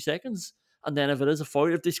wait a few seconds, and then if it is a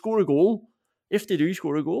foul, if they do score a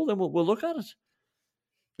goal, then we'll look at it.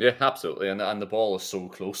 Yeah, absolutely. And the ball is so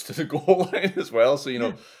close to the goal line as well. So,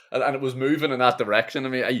 and it was moving in that direction. I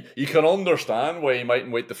mean, you can understand why you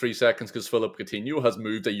mightn't wait the 3 seconds because Philip Coutinho has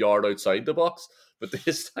moved a yard outside the box. But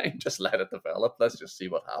this time, just let it develop. Let's just see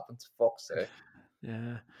what happens. Fuck's sake.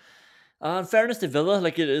 Yeah. In fairness to Villa,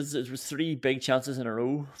 it was 3 big chances in a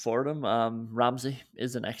row for them. Ramsey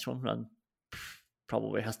is the next one, and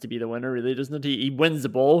probably has to be the winner, really, doesn't it? He wins the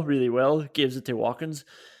ball really well, gives it to Watkins,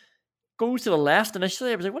 goes to the left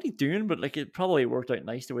initially. I was like, what are you doing? But it probably worked out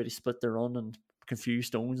nice the way they split the run and confused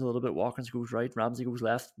Stones a little bit. Watkins goes right, Ramsey goes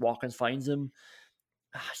left, Watkins finds him.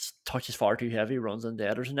 His touch is far too heavy, runs into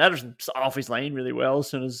Ederson. Ederson's off his line really well.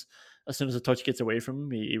 As soon as the touch gets away from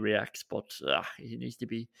him, he reacts. But he needs to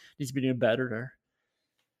be doing better there.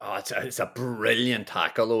 Oh, it's a brilliant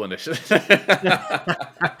tackle, though, initially.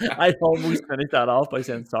 I almost finished that off by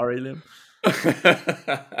saying sorry, Liam.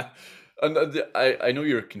 And I know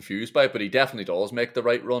you're confused by it, but he definitely does make the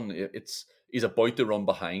right run. He's about to run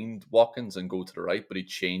behind Watkins and go to the right, but he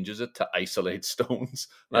changes it to isolate Stones.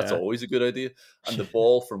 That's always a good idea. And the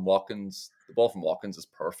ball from Watkins is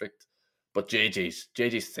perfect. But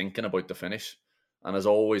JJ's thinking about the finish. And as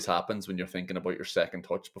always happens when you're thinking about your second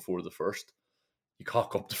touch before the first, you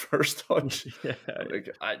cock up the first touch. Yeah.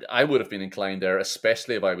 I would have been inclined there,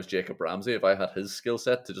 especially if I was Jacob Ramsey, if I had his skill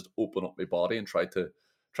set to just open up my body and try to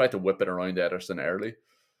whip it around Ederson early.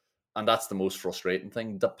 And that's the most frustrating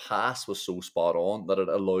thing. The pass was so spot on that it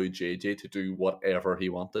allowed JJ to do whatever he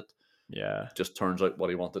wanted. Yeah. Just turns out what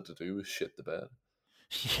he wanted to do was shit the bed.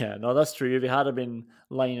 Yeah, no, that's true. If he had been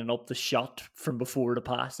lining up the shot from before the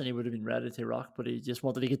pass, then he would have been ready to rock. But he just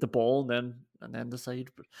wanted to get the ball and then decide.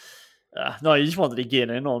 But no, he just wanted to get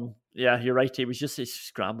in on. Yeah, you're right. He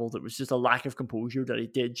scrambled. It was just a lack of composure that he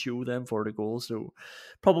did show them for the goal. So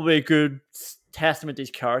probably a good testament to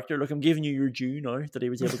his character. Look, I'm giving you your due now that he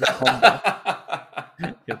was able to come back.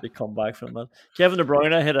 He had to come back from that. Kevin De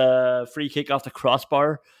Bruyne hit a free kick off the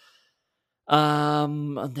crossbar.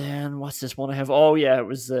 And then what's this one I have? Oh yeah, it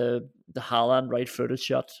was the Haaland right-footed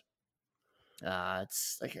shot.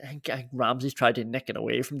 It's like I think Ramsey's tried to nick it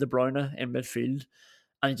away from De Bruyne in midfield,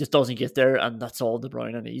 and he just doesn't get there, and that's all De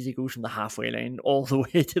Bruyne needs. He goes from the halfway line all the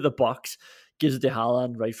way to the box, gives it to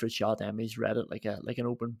Haaland, right-foot shot. Emmy's read it like an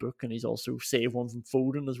open book, and he's also saved one from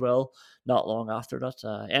Foden as well. Not long after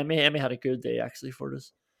that, Emmy had a good day actually for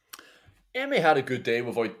this. Amy had a good day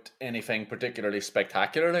without anything particularly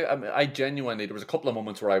spectacular. I mean, I genuinely, there was a couple of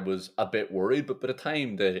moments where I was a bit worried, but by the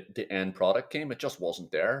time the end product came, it just wasn't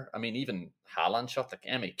there. I mean, even Haaland shot,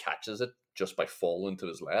 Amy catches it just by falling to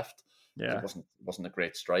his left. Yeah. It wasn't a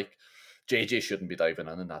great strike. JJ shouldn't be diving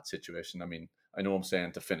in that situation. I mean, I know I'm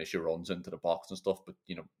saying to finish your runs into the box and stuff, but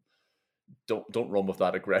don't run with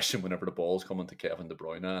that aggression whenever the ball's coming to Kevin De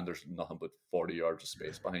Bruyne and there's nothing but 40 yards of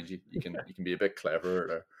space behind you. You can be a bit cleverer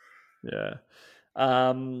there. Yeah.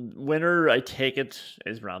 Winner, I take it,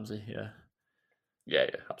 is Ramsey. Yeah,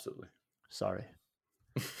 absolutely. Sorry.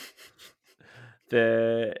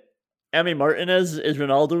 The Emmy Martinez, is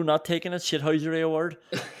Ronaldo not taking a Shithousery award?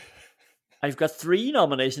 I've got 3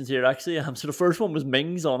 nominations here, actually. So the first one was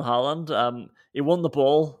Mings on Haaland. He won the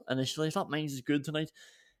ball initially. I thought Mings is good tonight.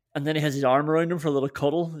 And then he has his arm around him for a little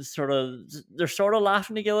cuddle. They're sort of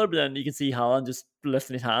laughing together, but then you can see Haaland just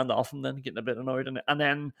lifting his hand off him, then getting a bit annoyed. And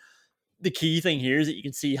then the key thing here is that you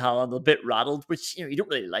can see Haaland a bit rattled, which you don't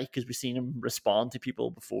really like, because we've seen him respond to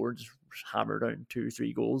people before, just hammer down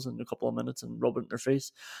 2-3 goals in a couple of minutes and rub it in their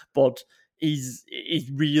face. But he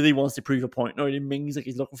really wants to prove a point now. It means like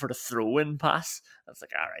he's looking for the throw-in pass. It's like,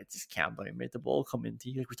 all right, just calm down, mate. The ball come into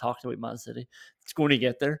you. Like we talked about Man City, it's going to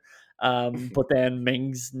get there. But then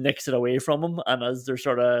Mings nicks it away from him, and as they're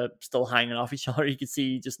sort of still hanging off each other, you can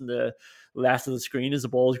see just in the left of the screen as the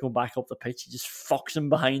ball is going back up the pitch, he just fucks him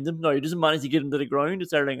behind him. Now he doesn't manage to get him to the ground.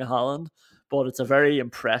 It's Erling Haaland, but it's a very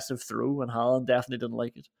impressive throw, and Haaland definitely didn't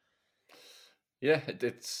like it. Yeah,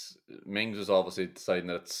 it's Mings is obviously deciding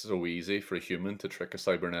that it's so easy for a human to trick a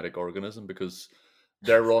cybernetic organism, because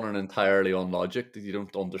they're running entirely on logic that you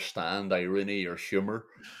don't understand irony or humor,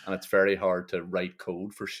 and it's very hard to write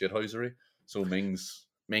code for shithousery. So Mings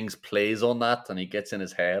plays on that, and he gets in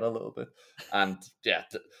his head a little bit. And yeah,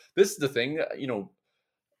 this is the thing,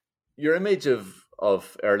 your image of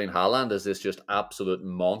Erling Haaland is this just absolute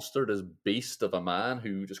monster, this beast of a man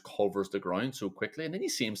who just covers the ground so quickly, and then you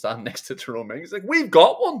see him stand next to Jerome Mings, like, we've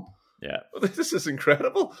got one. Yeah, this is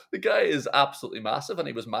incredible. The guy is absolutely massive, and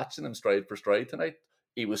he was matching him stride for stride tonight.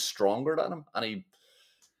 He was stronger than him, and he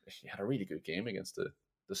had a really good game against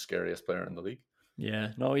the scariest player in the league. Yeah,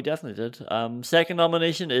 no, he definitely did. Second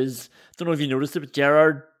nomination is, I don't know if you noticed it, but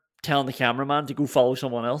Gerrard telling the cameraman to go follow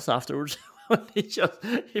someone else afterwards.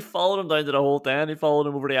 he followed him down to the whole thing. He followed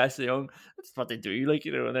him over to Ashley Young. That's what they do,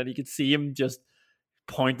 and then you could see him just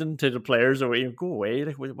pointing to the players away and go away.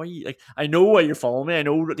 Like, why you, like, I know why you're following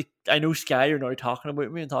me. I know Sky are now talking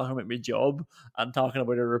about me and talking about my job and talking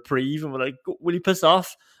about a reprieve, and we're like, will you piss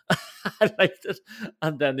off? I liked it.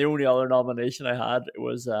 And then the only other nomination I had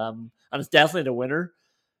was, and it's definitely the winner,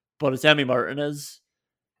 but it's Emmy Martinez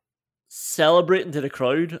celebrating to the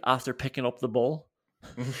crowd after picking up the ball.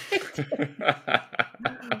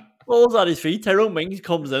 Falls at his feet. Tyrone Mings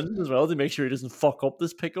comes in as well to make sure he doesn't fuck up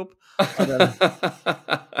this pickup. And then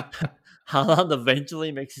Haaland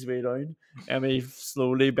eventually makes his way down. Emmy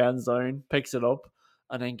slowly bends down, picks it up,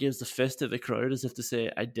 and then gives the fist to the crowd as if to say,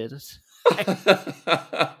 I did it.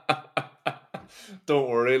 Don't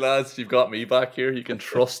worry, lads. You've got me back here. You can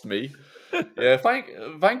trust me. Yeah, thank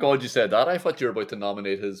God you said that. I thought you were about to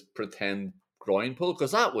nominate his pretend groin pull,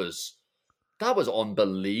 because that was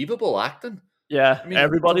unbelievable acting. Yeah, I mean,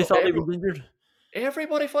 everybody thought he was injured.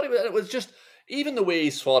 Everybody thought it was just, even the way he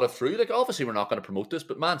fought it through. Like, obviously we're not going to promote this,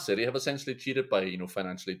 but Man City have essentially cheated by,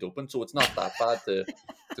 financially doping, so it's not that bad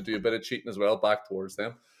to do a bit of cheating as well back towards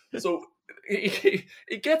them. So he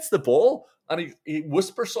gets the ball, and he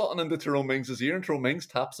whispers something into Tyrone Mings' ear, and Tyrone Mings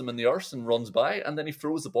taps him in the arse and runs by, and then he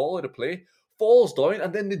throws the ball out of play, falls down,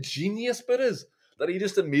 and then the genius bit is that he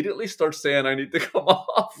just immediately starts saying, I need to come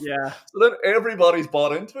off. Yeah. So then everybody's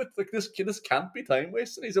bought into it. Like, this can't be time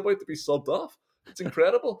wasting. He's about to be subbed off. It's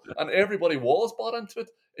incredible. And everybody was bought into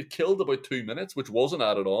it. It killed about 2 minutes, which wasn't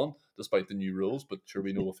added on, despite the new rules. But sure,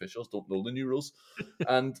 we know officials don't know the new rules.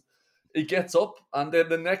 And he gets up, and then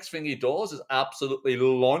the next thing he does is absolutely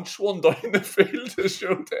launch one down the field to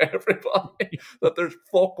show to everybody that there's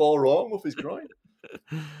fuck all wrong with his groin.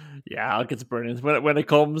 Yeah, it's brilliant. When it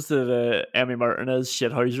comes to the Emmy Martinez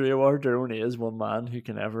Shithousery Award, there only is one man who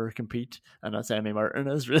can ever compete, and that's Emmy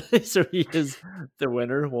Martinez, really. So he is the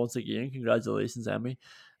winner once again. Congratulations, Emmy.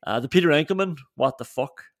 The Peter Enkelman What the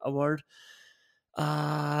Fuck Award.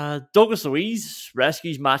 Douglas Luiz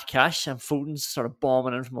rescues Matt Cash, and Foden's sort of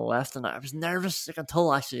bombing in from the left, and I was nervous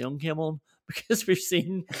until Ashley Young came on, because we've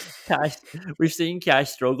seen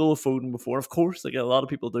Cash struggle with Foden before, of course, like a lot of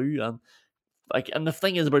people do, and the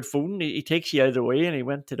thing is about Foden, he takes you out of the way, and he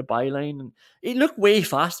went to the byline, and he looked way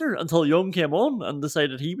faster until Young came on and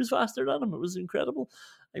decided he was faster than him. It was incredible.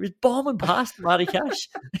 He was bombing past Matty Cash.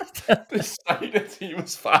 Decided he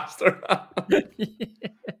was faster than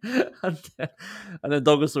him. And then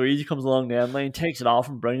Douglas Luiz comes along the end line, takes it off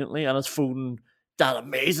him brilliantly, and it's Foden, that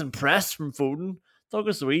amazing press from Foden.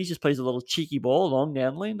 Douglas Luiz just plays a little cheeky ball along the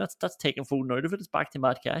end line. That's taking Foden out of it. It's back to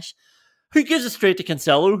Matt Cash, who gives it straight to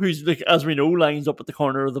Cancelo, who's, like, as we know, lines up at the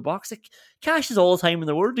corner of the box. Like, Cash has all the time in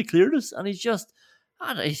the world to clear this, and he's just,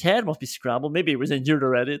 his head must be scrambled. Maybe he was injured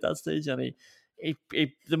already at that stage, and he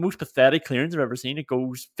the most pathetic clearance I've ever seen. It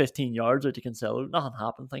goes 15 yards out to Cancelo. Nothing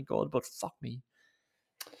happened, thank God, but fuck me.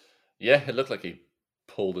 Yeah, it looked like he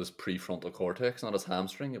pulled his prefrontal cortex, not his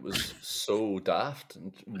hamstring. It was so daft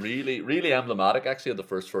and really, really emblematic, actually, of the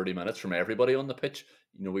first 30 minutes from everybody on the pitch.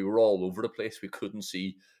 We were all over the place. We couldn't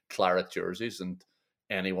see claret jerseys, and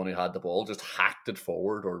anyone who had the ball just hacked it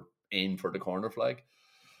forward or aimed for the corner flag.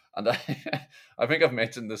 And I think I've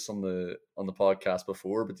mentioned this on the podcast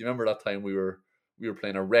before, but do you remember that time we were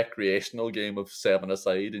playing a recreational game of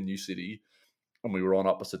 7-a-side in UCD, and we were on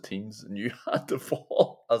opposite teams, and you had to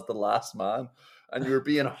fall as the last man, and you were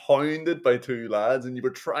being hounded by two lads, and you were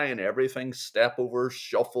trying everything, step overs,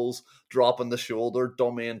 shuffles, dropping the shoulder,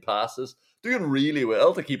 dummy passes, doing really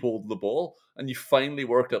well to keep hold of the ball, and you finally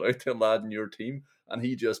worked it out to a lad in your team, and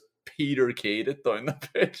he just Peter K'd it down the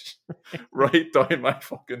pitch, right down my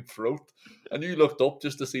fucking throat. And you looked up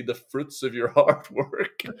just to see the fruits of your hard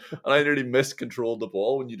work, and I nearly miscontrolled the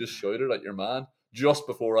ball when you just shouted at your man just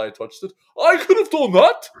before I touched it. I could have done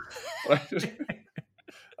that!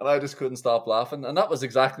 And I just couldn't stop laughing. And that was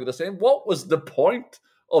exactly the same. What was the point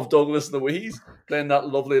of Douglas Luiz playing that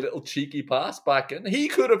lovely little cheeky pass back in? He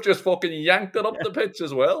could have just fucking yanked it up the pitch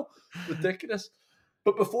as well. Ridiculous.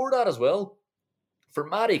 But before that as well, for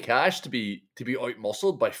Matty Cash to be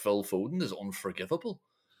out-muscled by Phil Foden is unforgivable.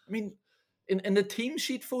 I mean, in the team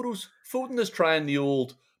sheet photos, Foden is trying the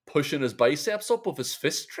old pushing his biceps up with his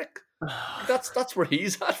fist trick. That's where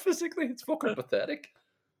he's at physically. It's fucking pathetic.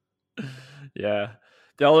 Yeah.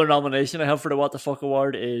 The other nomination I have for the What the Fuck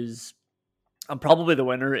Award is, and probably the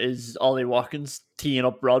winner, is Ollie Watkins teeing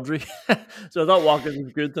up Rodri. So I thought Watkins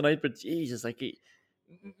was good tonight, but Jesus, like,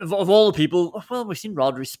 of all the people, well, we've seen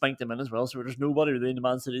Rodri spank them in as well, so there's nobody really in the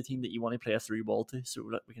Man City team that you want to play a through ball to, so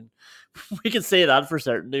that we can say that for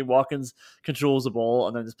certainty. Watkins controls the ball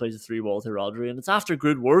and then just plays a through ball to Rodri, and it's after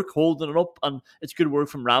good work holding it up, and it's good work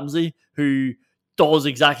from Ramsey, who does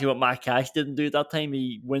exactly what Matt Cash didn't do at that time.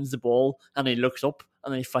 He wins the ball and he looks up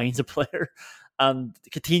and then he finds a player, and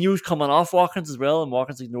Coutinho's coming off Watkins as well, and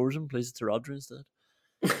Watkins ignores him, plays it to Rodri instead.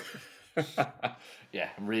 Yeah,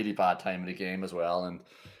 really bad time of the game as well. And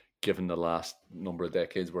given the last number of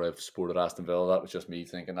decades where I've supported Aston Villa, that was just me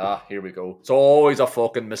thinking, here we go. It's always a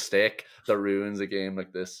fucking mistake that ruins a game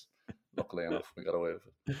like this. Luckily enough, we got away with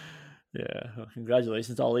it. Yeah, well,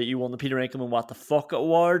 congratulations, Ollie. You won the Peter Enkelman What the Fuck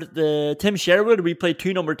Award. The Tim Sherwood, we played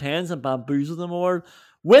 2 number 10s and bamboozled them award.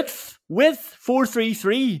 Width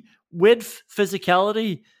 4-3-3, width,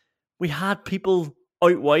 physicality. We had people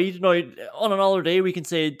out wide. Now, on another day, we can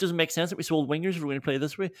say it doesn't make sense that we sold wingers if we're going to play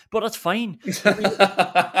this way, but that's fine.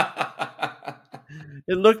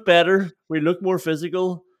 It looked better. We looked more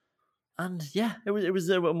physical, and yeah, it was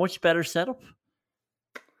a much better setup.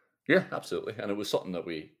 Yeah, absolutely, and it was something that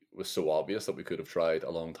was so obvious that we could have tried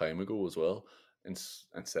a long time ago as well,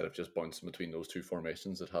 instead of just bouncing between those two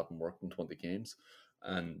formations that haven't worked in 20 games.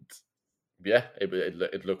 And yeah,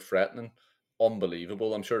 it looked threatening.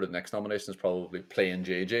 Unbelievable. I'm sure the next nomination is probably playing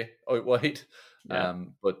JJ out wide. Yeah.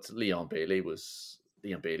 But Leon Bailey was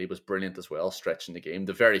brilliant as well, stretching the game.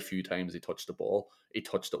 The very few times he touched the ball, he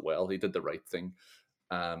touched it well. He did the right thing.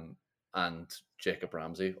 And Jacob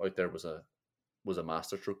Ramsey out there was a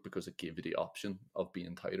masterstroke because it gave you the option of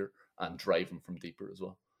being tighter and driving from deeper as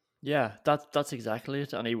well. Yeah, that's exactly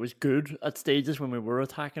it. And he was good at stages when we were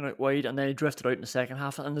attacking out wide, and then he drifted out in the second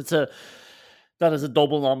half. And that is a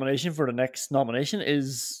double nomination for the next nomination,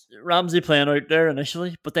 is Ramsey playing out there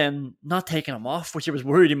initially, but then not taking him off, which I was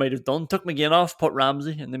worried he might have done. Took McGinn off, put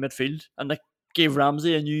Ramsey in the midfield, and that gave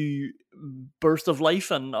Ramsey a new burst of life,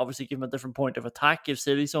 and obviously gave him a different point of attack, gave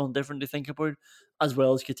City something different to think about, as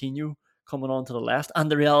well as Coutinho coming on to the left.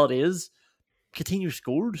 And the reality is, Coutinho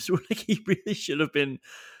scored, so like he really should have been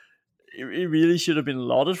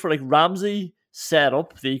lauded for. Like, Ramsey set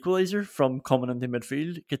up the equaliser from coming into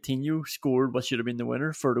midfield. Coutinho scored what should have been the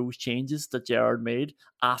winner for those changes that Gerrard made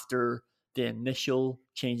after the initial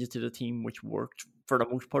changes to the team, which worked for the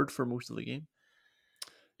most part for most of the game.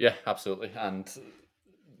 Yeah, absolutely. And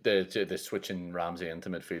the switching Ramsey into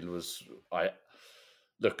midfield was,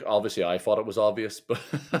 obviously I thought it was obvious, but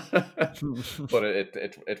but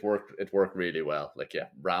it worked really well. Like, yeah,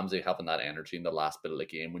 Ramsey having that energy in the last bit of the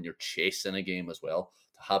game when you're chasing a game as well,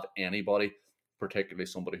 to have anybody, particularly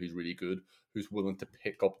somebody who's really good, who's willing to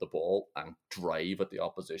pick up the ball and drive at the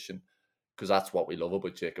opposition, because that's what we love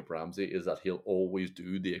about Jacob Ramsey, is that he'll always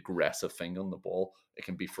do the aggressive thing on the ball. It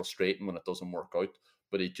can be frustrating when it doesn't work out,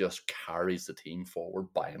 but he just carries the team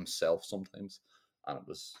forward by himself sometimes, and it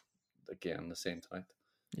was, again, the same tonight.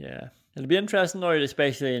 Yeah, it'll be interesting now,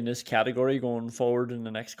 especially in this category going forward in the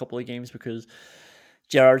next couple of games, because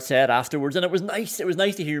Gerrard said afterwards, and it was nice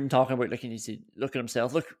to hear him talking about, like, he needs to look at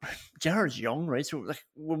himself. Look, Gerrard's young, right? So, like,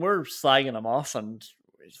 when we're slagging him off and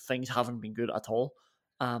things haven't been good at all,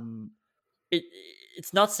 it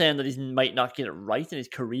it's not saying that he might not get it right in his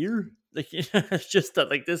career. Like, it's just that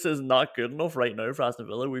like this is not good enough right now for Aston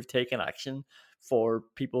Villa. We've taken action for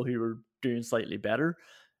people who are doing slightly better.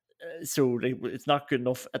 So like, it's not good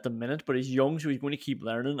enough at the minute, but he's young, so he's going to keep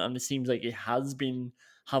learning, and it seems like he has been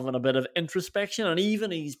having a bit of introspection, and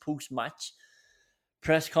even his post-match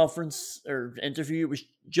press conference or interview, it was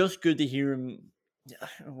just good to hear him.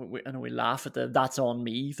 I know we laugh at the "that's on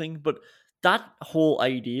me" thing, but that whole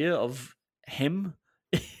idea of him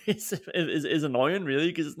is annoying, really,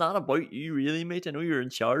 because it's not about you, really, mate. I know you're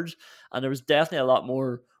in charge, and there was definitely a lot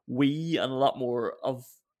more we and a lot more of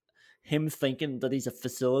him thinking that he's a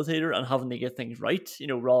facilitator and having to get things right,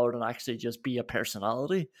 rather than actually just be a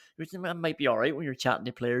personality, which might be all right when you're chatting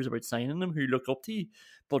to players about signing them who look up to you.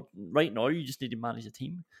 But right now, you just need to manage a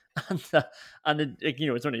team. And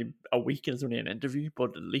it's only a week and it's only an interview,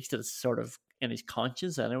 but at least it's sort of in his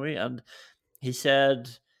conscience anyway. And he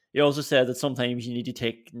also said that sometimes you need to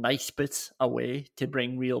take nice bits away to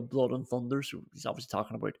bring real blood and thunder. So he's obviously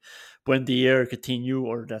talking about Buendia or Coutinho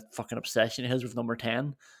or that fucking obsession he has with number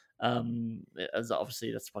 10. As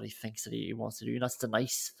obviously that's what he thinks that he wants to do, and that's the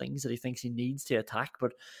nice things that he thinks he needs to attack.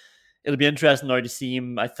 But it'll be interesting now to see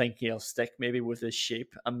him. I think he'll stick maybe with his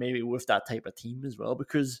shape and maybe with that type of team as well,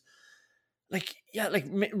 because like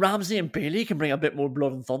Ramsey and Bailey can bring a bit more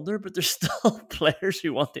blood and thunder, but there's still players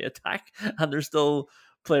who want to attack, and there's still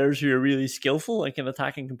players who are really skillful and can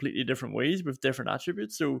attack in completely different ways with different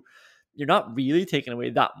attributes. So you're not really taking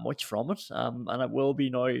away that much from it, and it will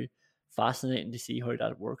be now fascinating to see how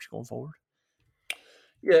that works going forward.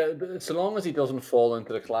 Yeah, but so long as he doesn't fall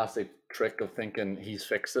into the classic trick of thinking he's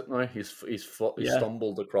fixed it now, he's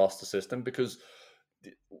stumbled across the system. Because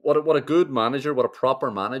what a good manager, what a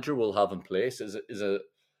proper manager will have in place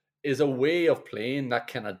is a way of playing that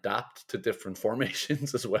can adapt to different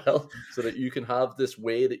formations as well, so that you can have this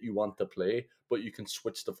way that you want to play, but you can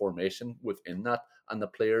switch the formation within that, and the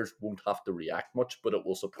players won't have to react much, but it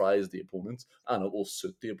will surprise the opponents and it will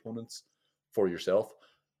suit the opponents for yourself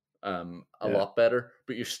a lot better.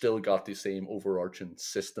 But you still got the same overarching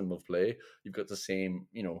system of play. You've got the same,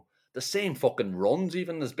 the same fucking runs,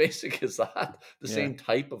 even as basic as that, the same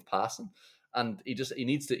type of passing. And he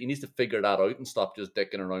needs to figure that out and stop just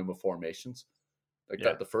dicking around with formations.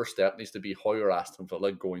 That the first step needs to be how are Aston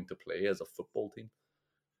Villa going to play as a football team.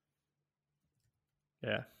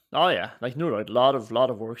 Yeah. Oh yeah, like no doubt, lot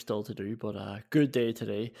of work still to do, but good day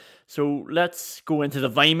today. So let's go into the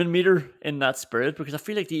Vyman meter in that spirit, because I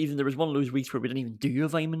feel like there was one of those weeks where we didn't even do a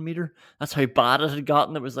Vyman meter. That's how bad it had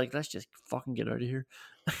gotten. It was like, let's just fucking get out of here.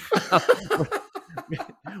 We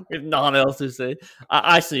have nothing else to say.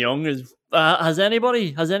 Ashley Young is. Has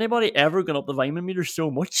anybody ever gone up the Vyman meter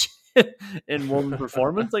so much in one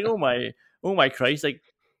performance? Like, oh my Christ! Like,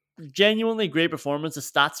 genuinely great performance. The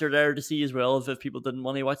stats are there to see as well. If people didn't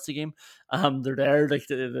want to watch the game, they're there. Like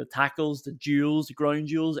the tackles, the duels, the ground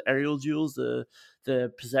duels, aerial duels, the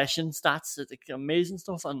possession stats. It's like amazing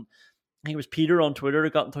stuff. And I think it was Peter on Twitter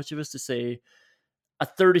that got in touch with us to say,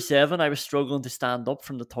 at 37, I was struggling to stand up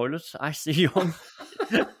from the toilet. Ashley Young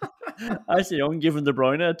giving De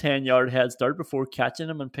Bruyne a 10-yard head start before catching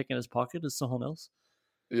him and picking his pocket is someone else.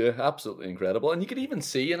 Yeah, absolutely incredible. And you could even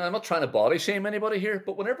see, and I'm not trying to body shame anybody here,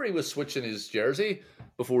 but whenever he was switching his jersey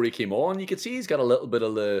before he came on, you could see he's got a little bit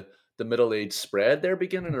of the middle-aged spread there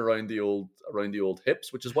beginning around the old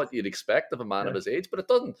hips, which is what you'd expect of a man of his age. But it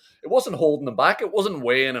wasn't holding him back. It wasn't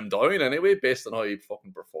weighing him down anyway, based on how he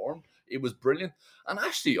fucking performed. It was brilliant. And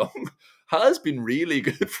Ashley Young has been really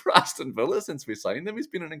good for Aston Villa since we signed him. He's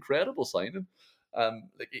been an incredible signing.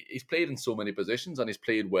 He's played in so many positions and he's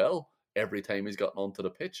played well every time he's gotten onto the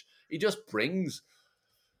pitch. He just brings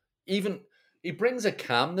a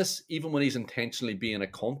calmness even when he's intentionally being a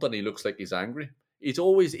cunt and he looks like he's angry. He's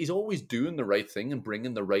always doing the right thing and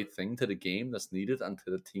bringing the right thing to the game that's needed and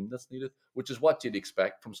to the team that's needed, which is what you'd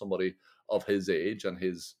expect from somebody of his age and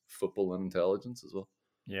his football and intelligence as well.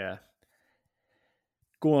 Yeah.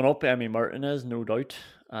 Going up, Emi Martinez, no doubt.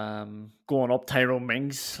 Going up, Tyrone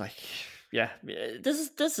Mings,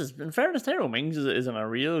 this is in fairness, Tyrone Mings is in a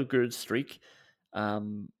real good streak.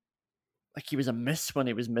 He was a miss when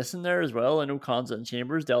he was missing there as well. I know Konza and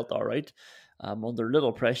Chambers dealt all right under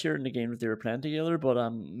little pressure in the game that they were playing together,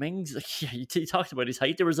 but Mings, he talked about his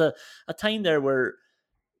height. There was a time there where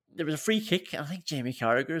there was a free kick, and I think Jamie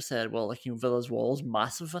Carragher said, well, Villa's wall's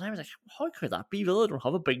massive. And I was like, how could that be? Villa don't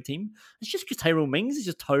have a big team. It's just because Tyrone Mings is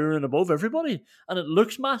just towering above everybody. And it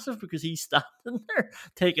looks massive because he's standing there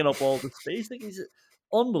taking up all the space. Like, he's an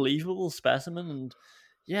unbelievable specimen. And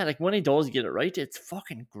yeah, when he does get it right, it's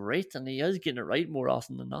fucking great. And he is getting it right more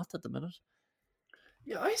often than not at the minute.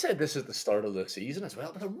 Yeah, I said this at the start of the season as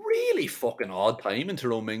well, but a really fucking odd time in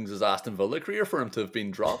Tyrone Mings' Aston Villa career for him to have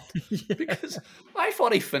been dropped. Yeah. Because I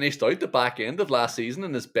thought he finished out the back end of last season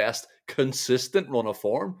in his best consistent run of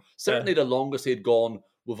form. Certainly the longest he'd gone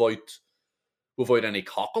without any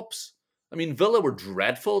cock-ups. I mean, Villa were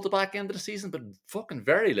dreadful at the back end of the season, but fucking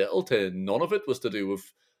very little to none of it was to do with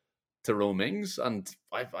Tyrone Mings. And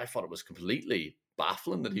I thought it was completely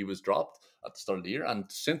baffling that he was dropped at the start of the year. And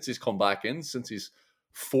since he's come back in, since he's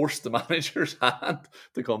forced the manager's hand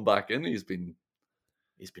to come back in, he's been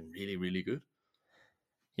really, really good.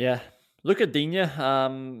 Yeah. Look at Digne.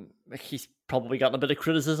 He's probably gotten a bit of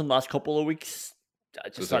criticism last couple of weeks. I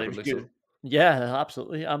just thought he was good. So. Yeah,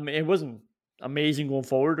 absolutely. It wasn't amazing going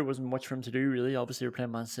forward. There wasn't much for him to do, really. Obviously, we're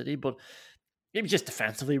playing Man City, but he was just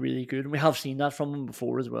defensively really good. And we have seen that from him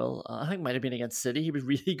before as well. I think it might have been against City. He was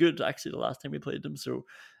really good, actually, the last time we played them. So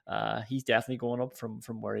he's definitely going up from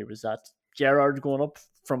where he was at. Gerrard's going up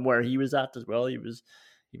from where he was at as well. He was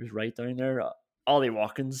right down there. Ollie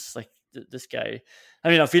Watkins, like this guy. I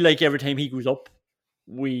mean, I feel like every time he goes up,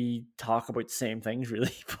 we talk about the same things,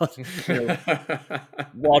 really. But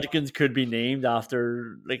Watkins could be named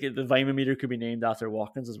after, like the Vima meter could be named after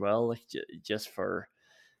Watkins as well, like just for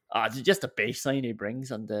just the baseline he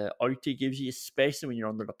brings and the out he gives you, especially when you're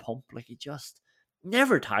under the pump. Like he just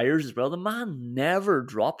never tires as well. The man never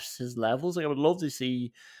drops his levels. Like I would love to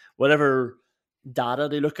see whatever data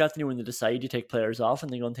they look at, when they decide to take players off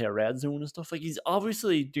and they go into a red zone and stuff. Like he's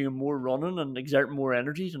obviously doing more running and exerting more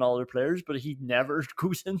energy than all other players, but he never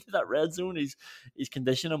goes into that red zone. His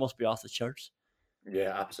conditioning must be off the charts.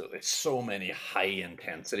 Yeah, absolutely. So many high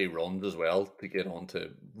intensity runs as well to get onto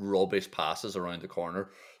rubbish passes around the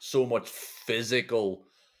corner. So much physical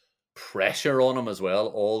pressure on him as well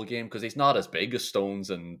all game, because he's not as big as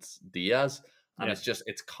Stones and Diaz, and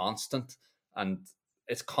it's constant, and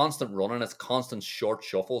it's constant running, it's constant short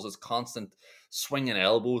shuffles, it's constant swinging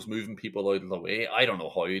elbows, moving people out of the way. I don't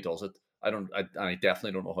know how he does it. I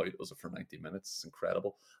definitely don't know how he does it for 90 minutes. It's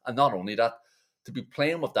incredible. And not only that, to be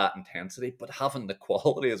playing with that intensity, but having the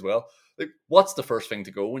quality as well. Like, what's the first thing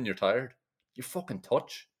to go when you're tired? You fucking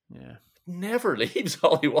touch. Yeah. It never leaves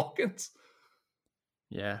Ollie Watkins.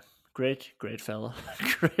 Yeah. Great fella.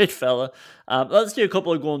 Great fella. Let's do a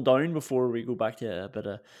couple of going down before we go back to a bit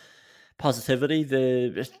of positivity.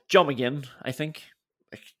 The John McGinn, I think,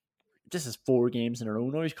 this is 4 games in a row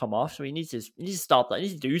now he's come off, so he needs to stop that. He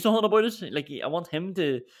needs to do something about it. Like, I want him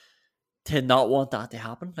to not want that to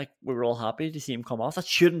happen. Like, we were all happy to see him come off. That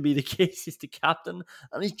shouldn't be the case. He's the captain,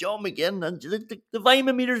 and he's John McGinn, and the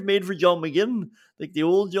Vima meter's made for John McGinn, like the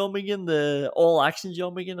old John McGinn, the all action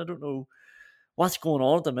John McGinn. I don't know what's going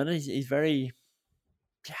on at the minute. He's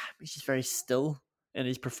just very still in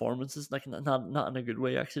his performances, like not in a good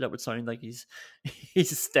way. Actually, that would sound like he's a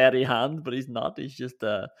steady hand, but he's not. He's just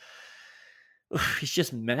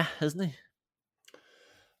meh, isn't he?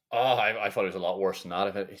 Oh, I thought it was a lot worse than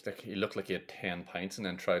that. He looked like he had 10 pints and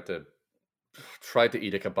then tried to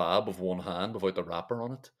eat a kebab with one hand without the wrapper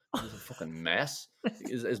on it. It was a fucking mess.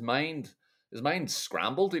 His mind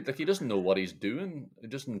scrambled. Like, he doesn't know what he's doing.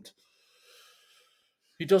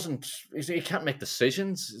 He can't make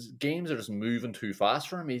decisions. His games are just moving too fast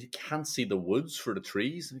for him. He can't see the woods for the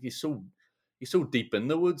trees. He's so deep in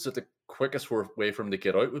the woods that the quickest way for him to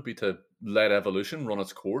get out would be to let evolution run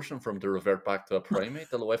its course and for him to revert back to a primate.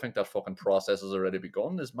 Although I think that fucking process has already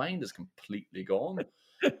begun. His mind is completely gone.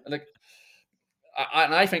 And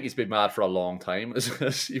I think he's been mad for a long time.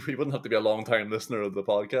 He wouldn't have to be a long time listener of the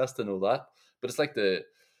podcast to know that. But it's like the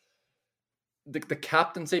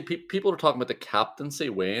captaincy. People are talking about the captaincy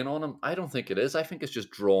weighing on him. I don't think it is. I think it's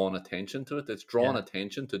just drawing attention to it. It's drawing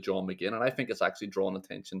attention to John McGinn, and I think it's actually drawing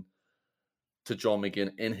attention to John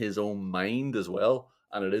McGinn in his own mind as well,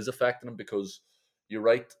 and it is affecting him, because you're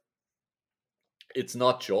right. It's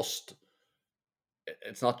not just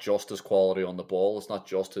his quality on the ball. It's not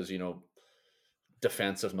just his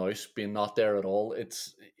defensive nous being not there at all.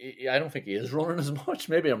 I don't think he is running as much.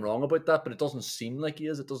 Maybe I'm wrong about that, but it doesn't seem like he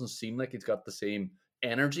is. It doesn't seem like he's got the same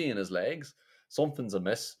energy in his legs. Something's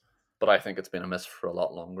amiss, but I think it's been amiss for a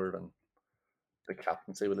lot longer than the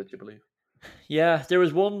captaincy would let you believe. Yeah, there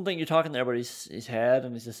was one thing you're talking there about his head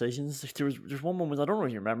and his decisions. There's one moment, I don't know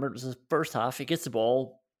if you remember, it was his first half. He gets the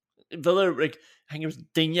ball, Villa, like, I think it was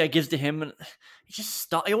Digne gives to him, and he just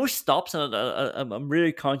stops. He always stops, and I'm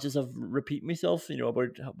really conscious of repeating myself,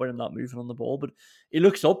 about him not moving on the ball. But he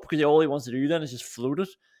looks up because all he wants to do then is just float it,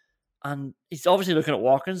 and he's obviously looking at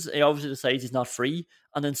Watkins. He obviously decides he's not free,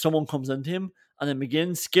 and then someone comes into him, and then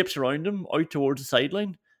McGinn skips around him out towards the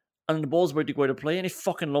sideline, and the ball's about to go out of play, and he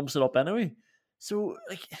fucking lumps it up anyway. So,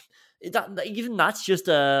 like, Even that's just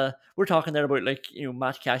we're talking there about like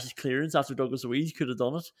Matt Cash's clearance after Douglas Luiz could have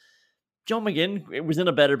done it. John McGinn was in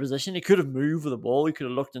a better position. He could have moved with the ball. He could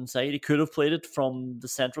have looked inside. He could have played it from the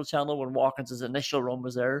central channel when Watkins' initial run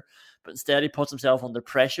was there. But instead, he puts himself under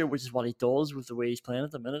pressure, which is what he does with the way he's playing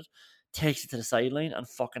at the minute. Takes it to the sideline and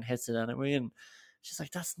fucking hits it anyway. And she's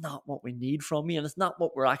like, that's not what we need from me. And it's not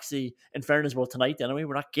what we're actually, in fairness, well, tonight anyway,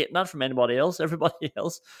 we're not getting that from anybody else. Everybody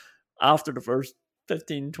else, after the first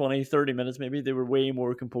 15, 20, 30 minutes maybe, they were way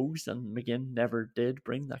more composed. And McGinn never did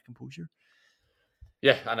bring that composure.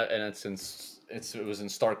 Yeah, and it was in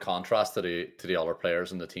stark contrast to the other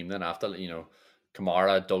players in the team. Then after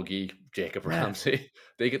Kamara, Dougie, Jacob Ramsey,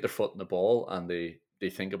 they get their foot in the ball and they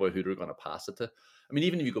think about who they're going to pass it to. I mean,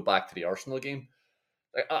 even if you go back to the Arsenal game,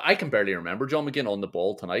 I can barely remember John McGinn on the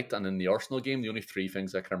ball tonight. And in the Arsenal game, the only three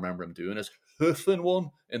things I can remember him doing is hoofing one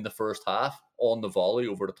in the first half on the volley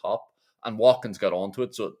over the top, and Watkins got onto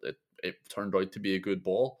it, so it turned out to be a good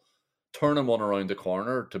ball. Turning one around the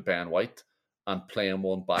corner to Ben White and playing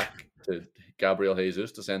one back to Gabriel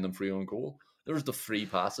Jesus to send them free on goal. There's the three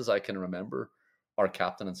passes I can remember our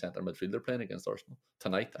captain and centre midfielder playing against Arsenal.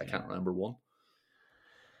 Tonight, I can't remember one.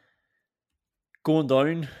 Going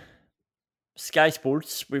down, Sky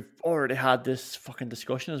Sports, we've already had this fucking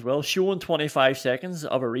discussion as well, showing 25 seconds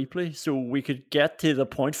of a replay so we could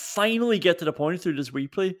finally get to the point through this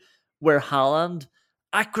replay where Haaland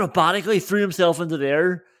acrobatically threw himself into the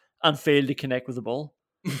air and failed to connect with the ball.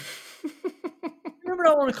 Remember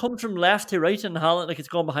that one that comes from left to right and Haaland, like it's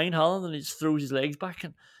gone behind Haaland and he just throws his legs back.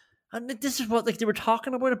 And this is what they were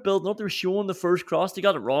talking about it building up. They were showing the first cross. They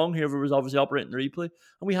got it wrong. Whoever was obviously operating the replay. And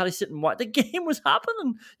we had to sit and watch. The game was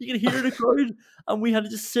happening. You could hear the crowd. And we had to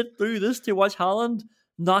just sit through this to watch Haaland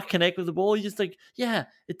not connect with the ball. You just like, yeah,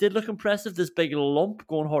 it did look impressive, this big lump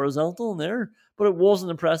going horizontal in there. But it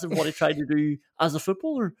wasn't impressive what he tried to do as a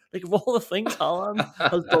footballer. Like, of all the things Haaland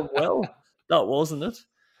has done well, that wasn't it.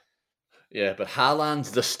 Yeah, but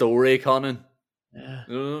Haaland's the story, Conan. Yeah.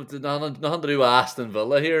 Nothing to do with Aston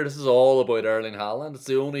Villa here. This is all about Erling Haaland. It's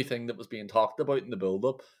the only thing that was being talked about in the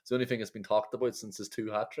build-up. It's the only thing that's been talked about since his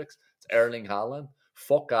 2 hat-tricks. It's Erling Haaland.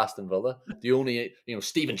 Fuck Aston Villa. The only,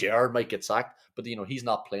 Steven Gerrard might get sacked, but he's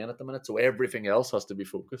not playing at the minute, so everything else has to be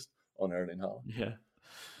focused on Erling Haaland. Yeah.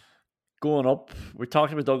 Going up. We're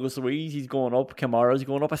talking about Douglas Luiz. He's going up. Kamara's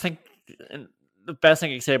going up. I think the best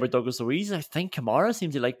thing I can say about Douglas Luiz, I think Kamara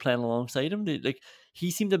seemed to like playing alongside him. He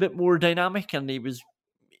seemed a bit more dynamic, and he was,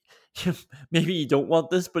 maybe you don't want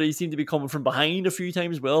this, but he seemed to be coming from behind a few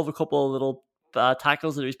times as well, with a couple of little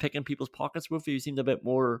tackles that he was picking people's pockets with. He seemed a bit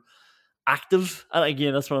more active. And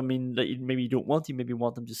again, that's what I mean, that maybe you don't want. You maybe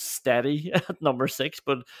want them just steady at number 6,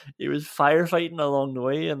 but he was firefighting along the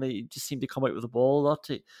way, and they just seemed to come out with the ball a lot.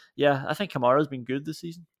 Yeah, I think Kamara's been good this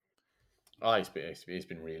season. Oh, he's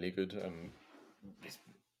been really good. He's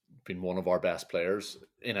been one of our best players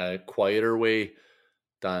in a quieter way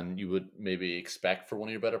than you would maybe expect for one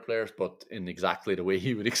of your better players, but in exactly the way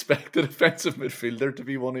you would expect a defensive midfielder to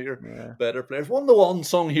be one of your better players. One of the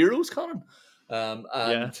unsung heroes, Colin.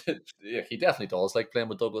 He definitely does like playing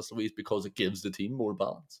with Douglas Luiz because it gives the team more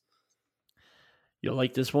balance. You'll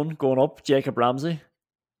like this one going up, Jacob Ramsey.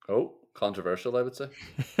 Oh, controversial, I would say.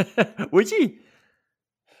 Would you?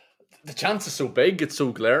 The chance is so big, it's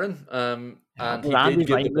so glaring. And he Andy did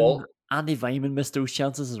get the ball. Andy Weimann missed those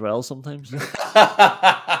chances as well sometimes.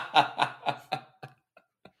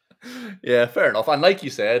 Yeah, fair enough. And like you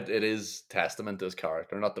said, it is testament to his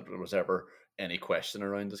character. Not that there was ever any question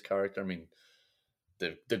around his character. I mean,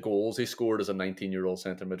 the goals he scored as a 19-year-old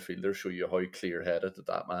centre midfielder show you how clear-headed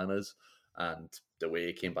that man is. And the way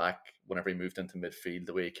he came back whenever he moved into midfield,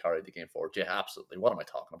 the way he carried the game forward. Yeah, absolutely. What am I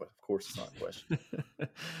talking about? Of course, it's not a question.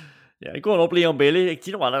 Yeah, going up, Leon Bailey. Do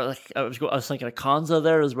you know what? I was thinking of Konza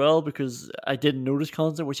there as well, because I didn't notice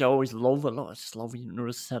Konza, which I always love. I just love when you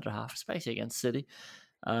notice the centre half, especially against City.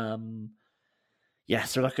 Yeah,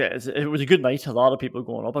 so look, it was a good night. A lot of people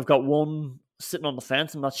going up. I've got one sitting on the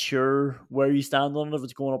fence. I'm not sure where you stand on it, if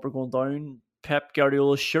it's going up or going down. Pep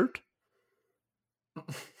Guardiola's shirt.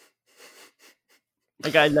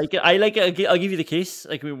 Like, I like it. I'll give you the case.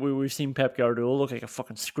 Like, we've seen Pep Guardiola look like a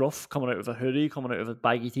fucking scruff, coming out of a hoodie, coming out of a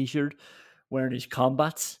baggy t-shirt, wearing his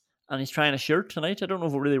combats, and he's trying a shirt tonight. I don't know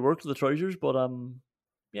if it really worked with the trousers, but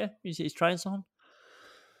yeah, he's trying something.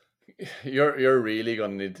 You're really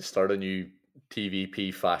going to need to start a new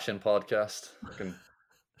TVP fashion podcast. Fucking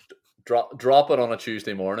drop it on a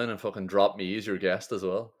Tuesday morning and fucking drop me as your guest as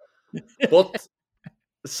well. But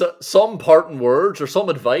so, some parting words or some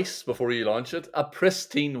advice before you launch it. A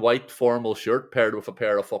pristine white formal shirt paired with a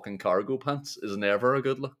pair of fucking cargo pants is never a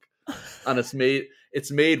good look. And it's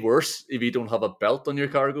it's made worse if you don't have a belt on your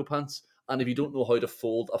cargo pants and if you don't know how to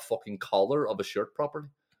fold a fucking collar of a shirt properly.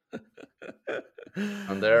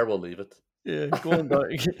 And there we'll leave it. Yeah,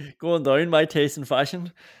 going down my taste in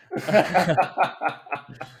fashion.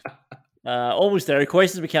 Almost there.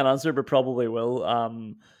 Questions we can't answer, but probably will.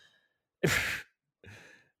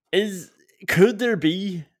 Could there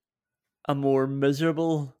be a more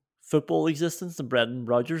miserable football existence than Brendan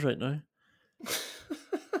Rodgers right now?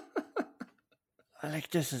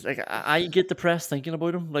 This is I get depressed thinking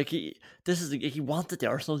about him. He wanted the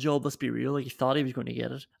Arsenal job. Let's be real. He thought he was going to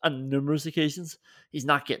get it on numerous occasions. He's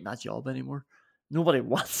not getting that job anymore. Nobody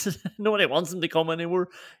wants it. Nobody wants him to come anymore.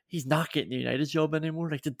 He's not getting the United job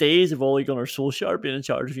anymore. The days of Ole Gunnar Solskjaer being in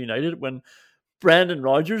charge of United when Brendan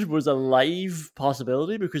Rodgers was a live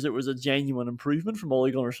possibility because it was a genuine improvement from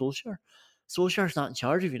Ole Gunnar Solskjaer. Solskjaer's not in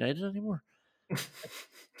charge of United anymore.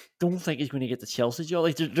 Don't think he's going to get the Chelsea job.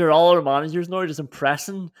 There are all our managers now just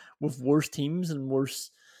impressing with worse teams and worse,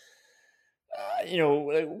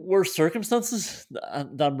 worse circumstances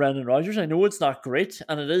than Brendan Rodgers. I know it's not great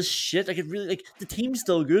and it is shit. The team's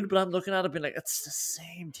still good, but I'm looking at it being it's the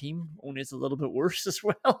same team, only it's a little bit worse as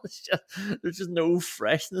well. There's just no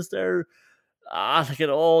freshness there. It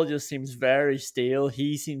all just seems very stale.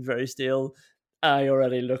 He seems very stale. I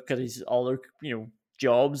already look at his other,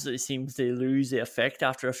 jobs that he seems to lose the effect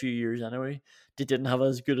after a few years anyway. They didn't have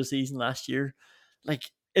as good a season last year.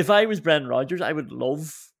 If I was Brendan Rodgers, I would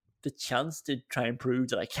love the chance to try and prove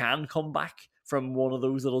that I can come back from one of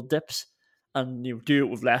those little dips and do it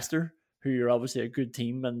with Leicester, who are obviously a good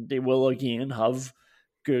team, and they will again have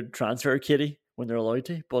good transfer kitty when they're allowed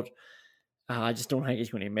to. But I just don't think he's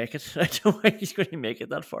going to make it. I don't think he's going to make it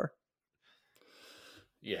that far.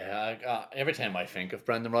 Yeah, every time I think of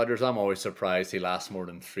Brendan Rodgers, I'm always surprised he lasts more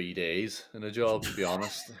than 3 days in a job, to be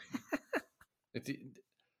honest. Do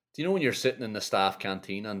you know when you're sitting in the staff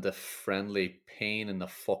canteen and the friendly pain in the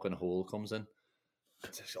fucking hole comes in?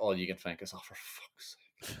 It's just all you can think is, for fuck's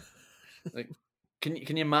sake. Can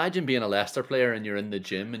you imagine being a Leicester player and you're in the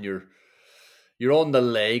gym and you're on the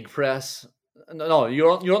leg press? No,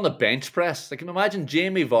 you're on the bench press. Imagine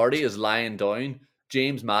Jamie Vardy is lying down,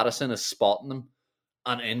 James Maddison is spotting him,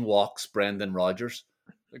 and in walks Brendan Rodgers.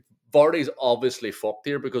 Vardy's obviously fucked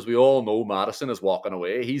here because we all know Maddison is walking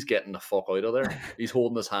away. He's getting the fuck out of there. He's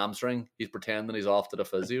holding his hamstring. He's pretending he's off to the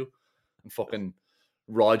physio. And fucking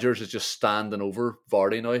Rodgers is just standing over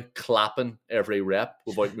Vardy now, clapping every rep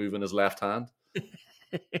without moving his left hand.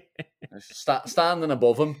 Standing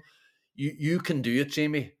above him. You can do it,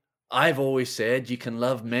 Jamie. I've always said you can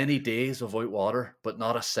live many days without water, but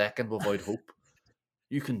not a second without hope.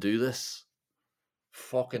 You can do this.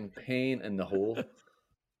 Fucking pain in the hole.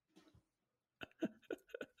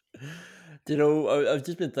 I've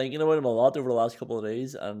just been thinking about him a lot over the last couple of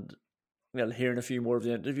days and hearing a few more of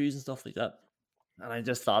the interviews and stuff like that. And I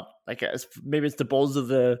just thought, maybe it's the buzz of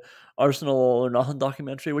the Arsenal or Nothing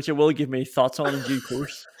documentary, which it will give me thoughts on in due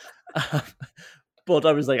course. But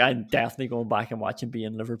I was I'm definitely going back and watching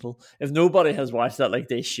Being Liverpool. If nobody has watched that,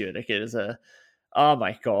 they should. It is oh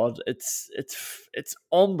my god, it's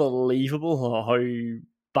unbelievable how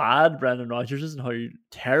bad Brendan Rodgers is and how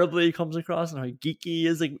terribly he comes across and how geeky he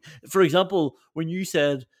is. For example, when you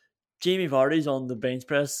said Jamie Vardy's on the bench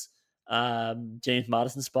press, James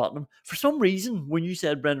Maddison spotting him, for some reason when you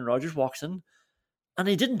said Brendan Rodgers walks in, and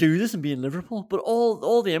he didn't do this in Being Liverpool, but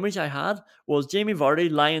all the image I had was Jamie Vardy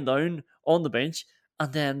lying down on the bench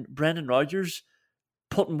and then Brendan Rodgers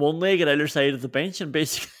putting one leg at either side of the bench and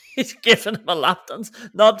basically he's giving him a lap dance,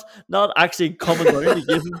 not actually coming down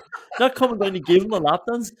to give him a lap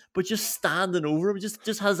dance, but just standing over him.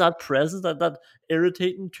 Just has that presence, that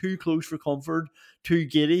irritating, too close for comfort, too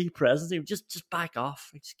giddy presence. Just back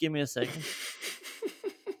off. Just give me a second.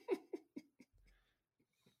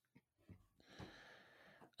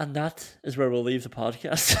 And that is where we'll leave the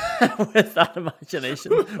podcast with that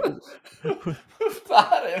imagination. With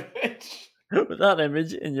that image. With that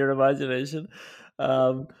image in your imagination.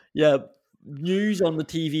 News on the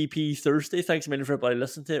TVP Thursday. Thanks a million for everybody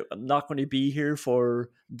listening to it. I'm not going to be here for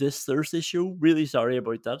this Thursday show. Really sorry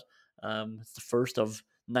about that. It's the first of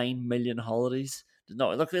 9 million holidays.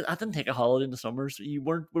 No, look, I didn't take a holiday in the summer. So we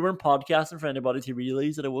weren't podcasting for anybody to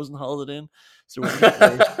realise that I wasn't holidaying. So we're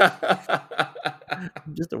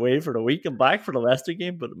just away for the week. I'm back for the Leicester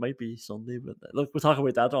game, but it might be Sunday. But look, we'll talk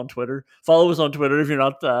about that on Twitter. Follow us on Twitter if you're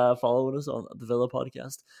not following us on the Villa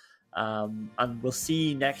Podcast. And we'll see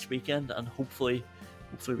you next weekend, and hopefully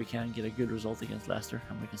we can get a good result against Leicester,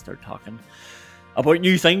 and we can start talking about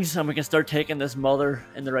new things, and we can start taking this mother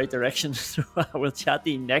in the right direction. So we'll chat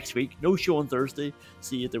to you next week. No show on Thursday.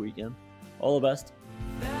 See you at the weekend. All the best.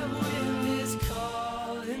 That wind is cold.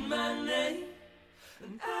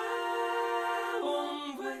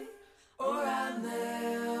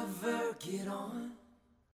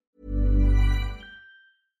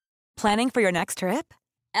 Planning for your next trip?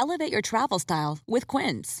 Elevate your travel style with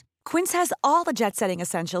Quince. Quince has all the jet-setting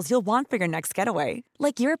essentials you'll want for your next getaway,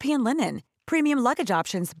 like European linen, premium luggage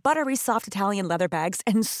options, buttery soft Italian leather bags,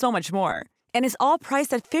 and so much more. And is all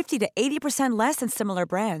priced at 50 to 80% less than similar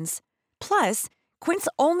brands. Plus, Quince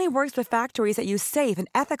only works with factories that use safe and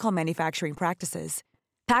ethical manufacturing practices.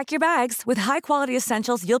 Pack your bags with high-quality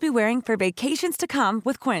essentials you'll be wearing for vacations to come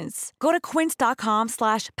with Quince. Go to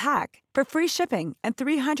quince.com/pack for free shipping and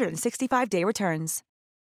 365-day returns.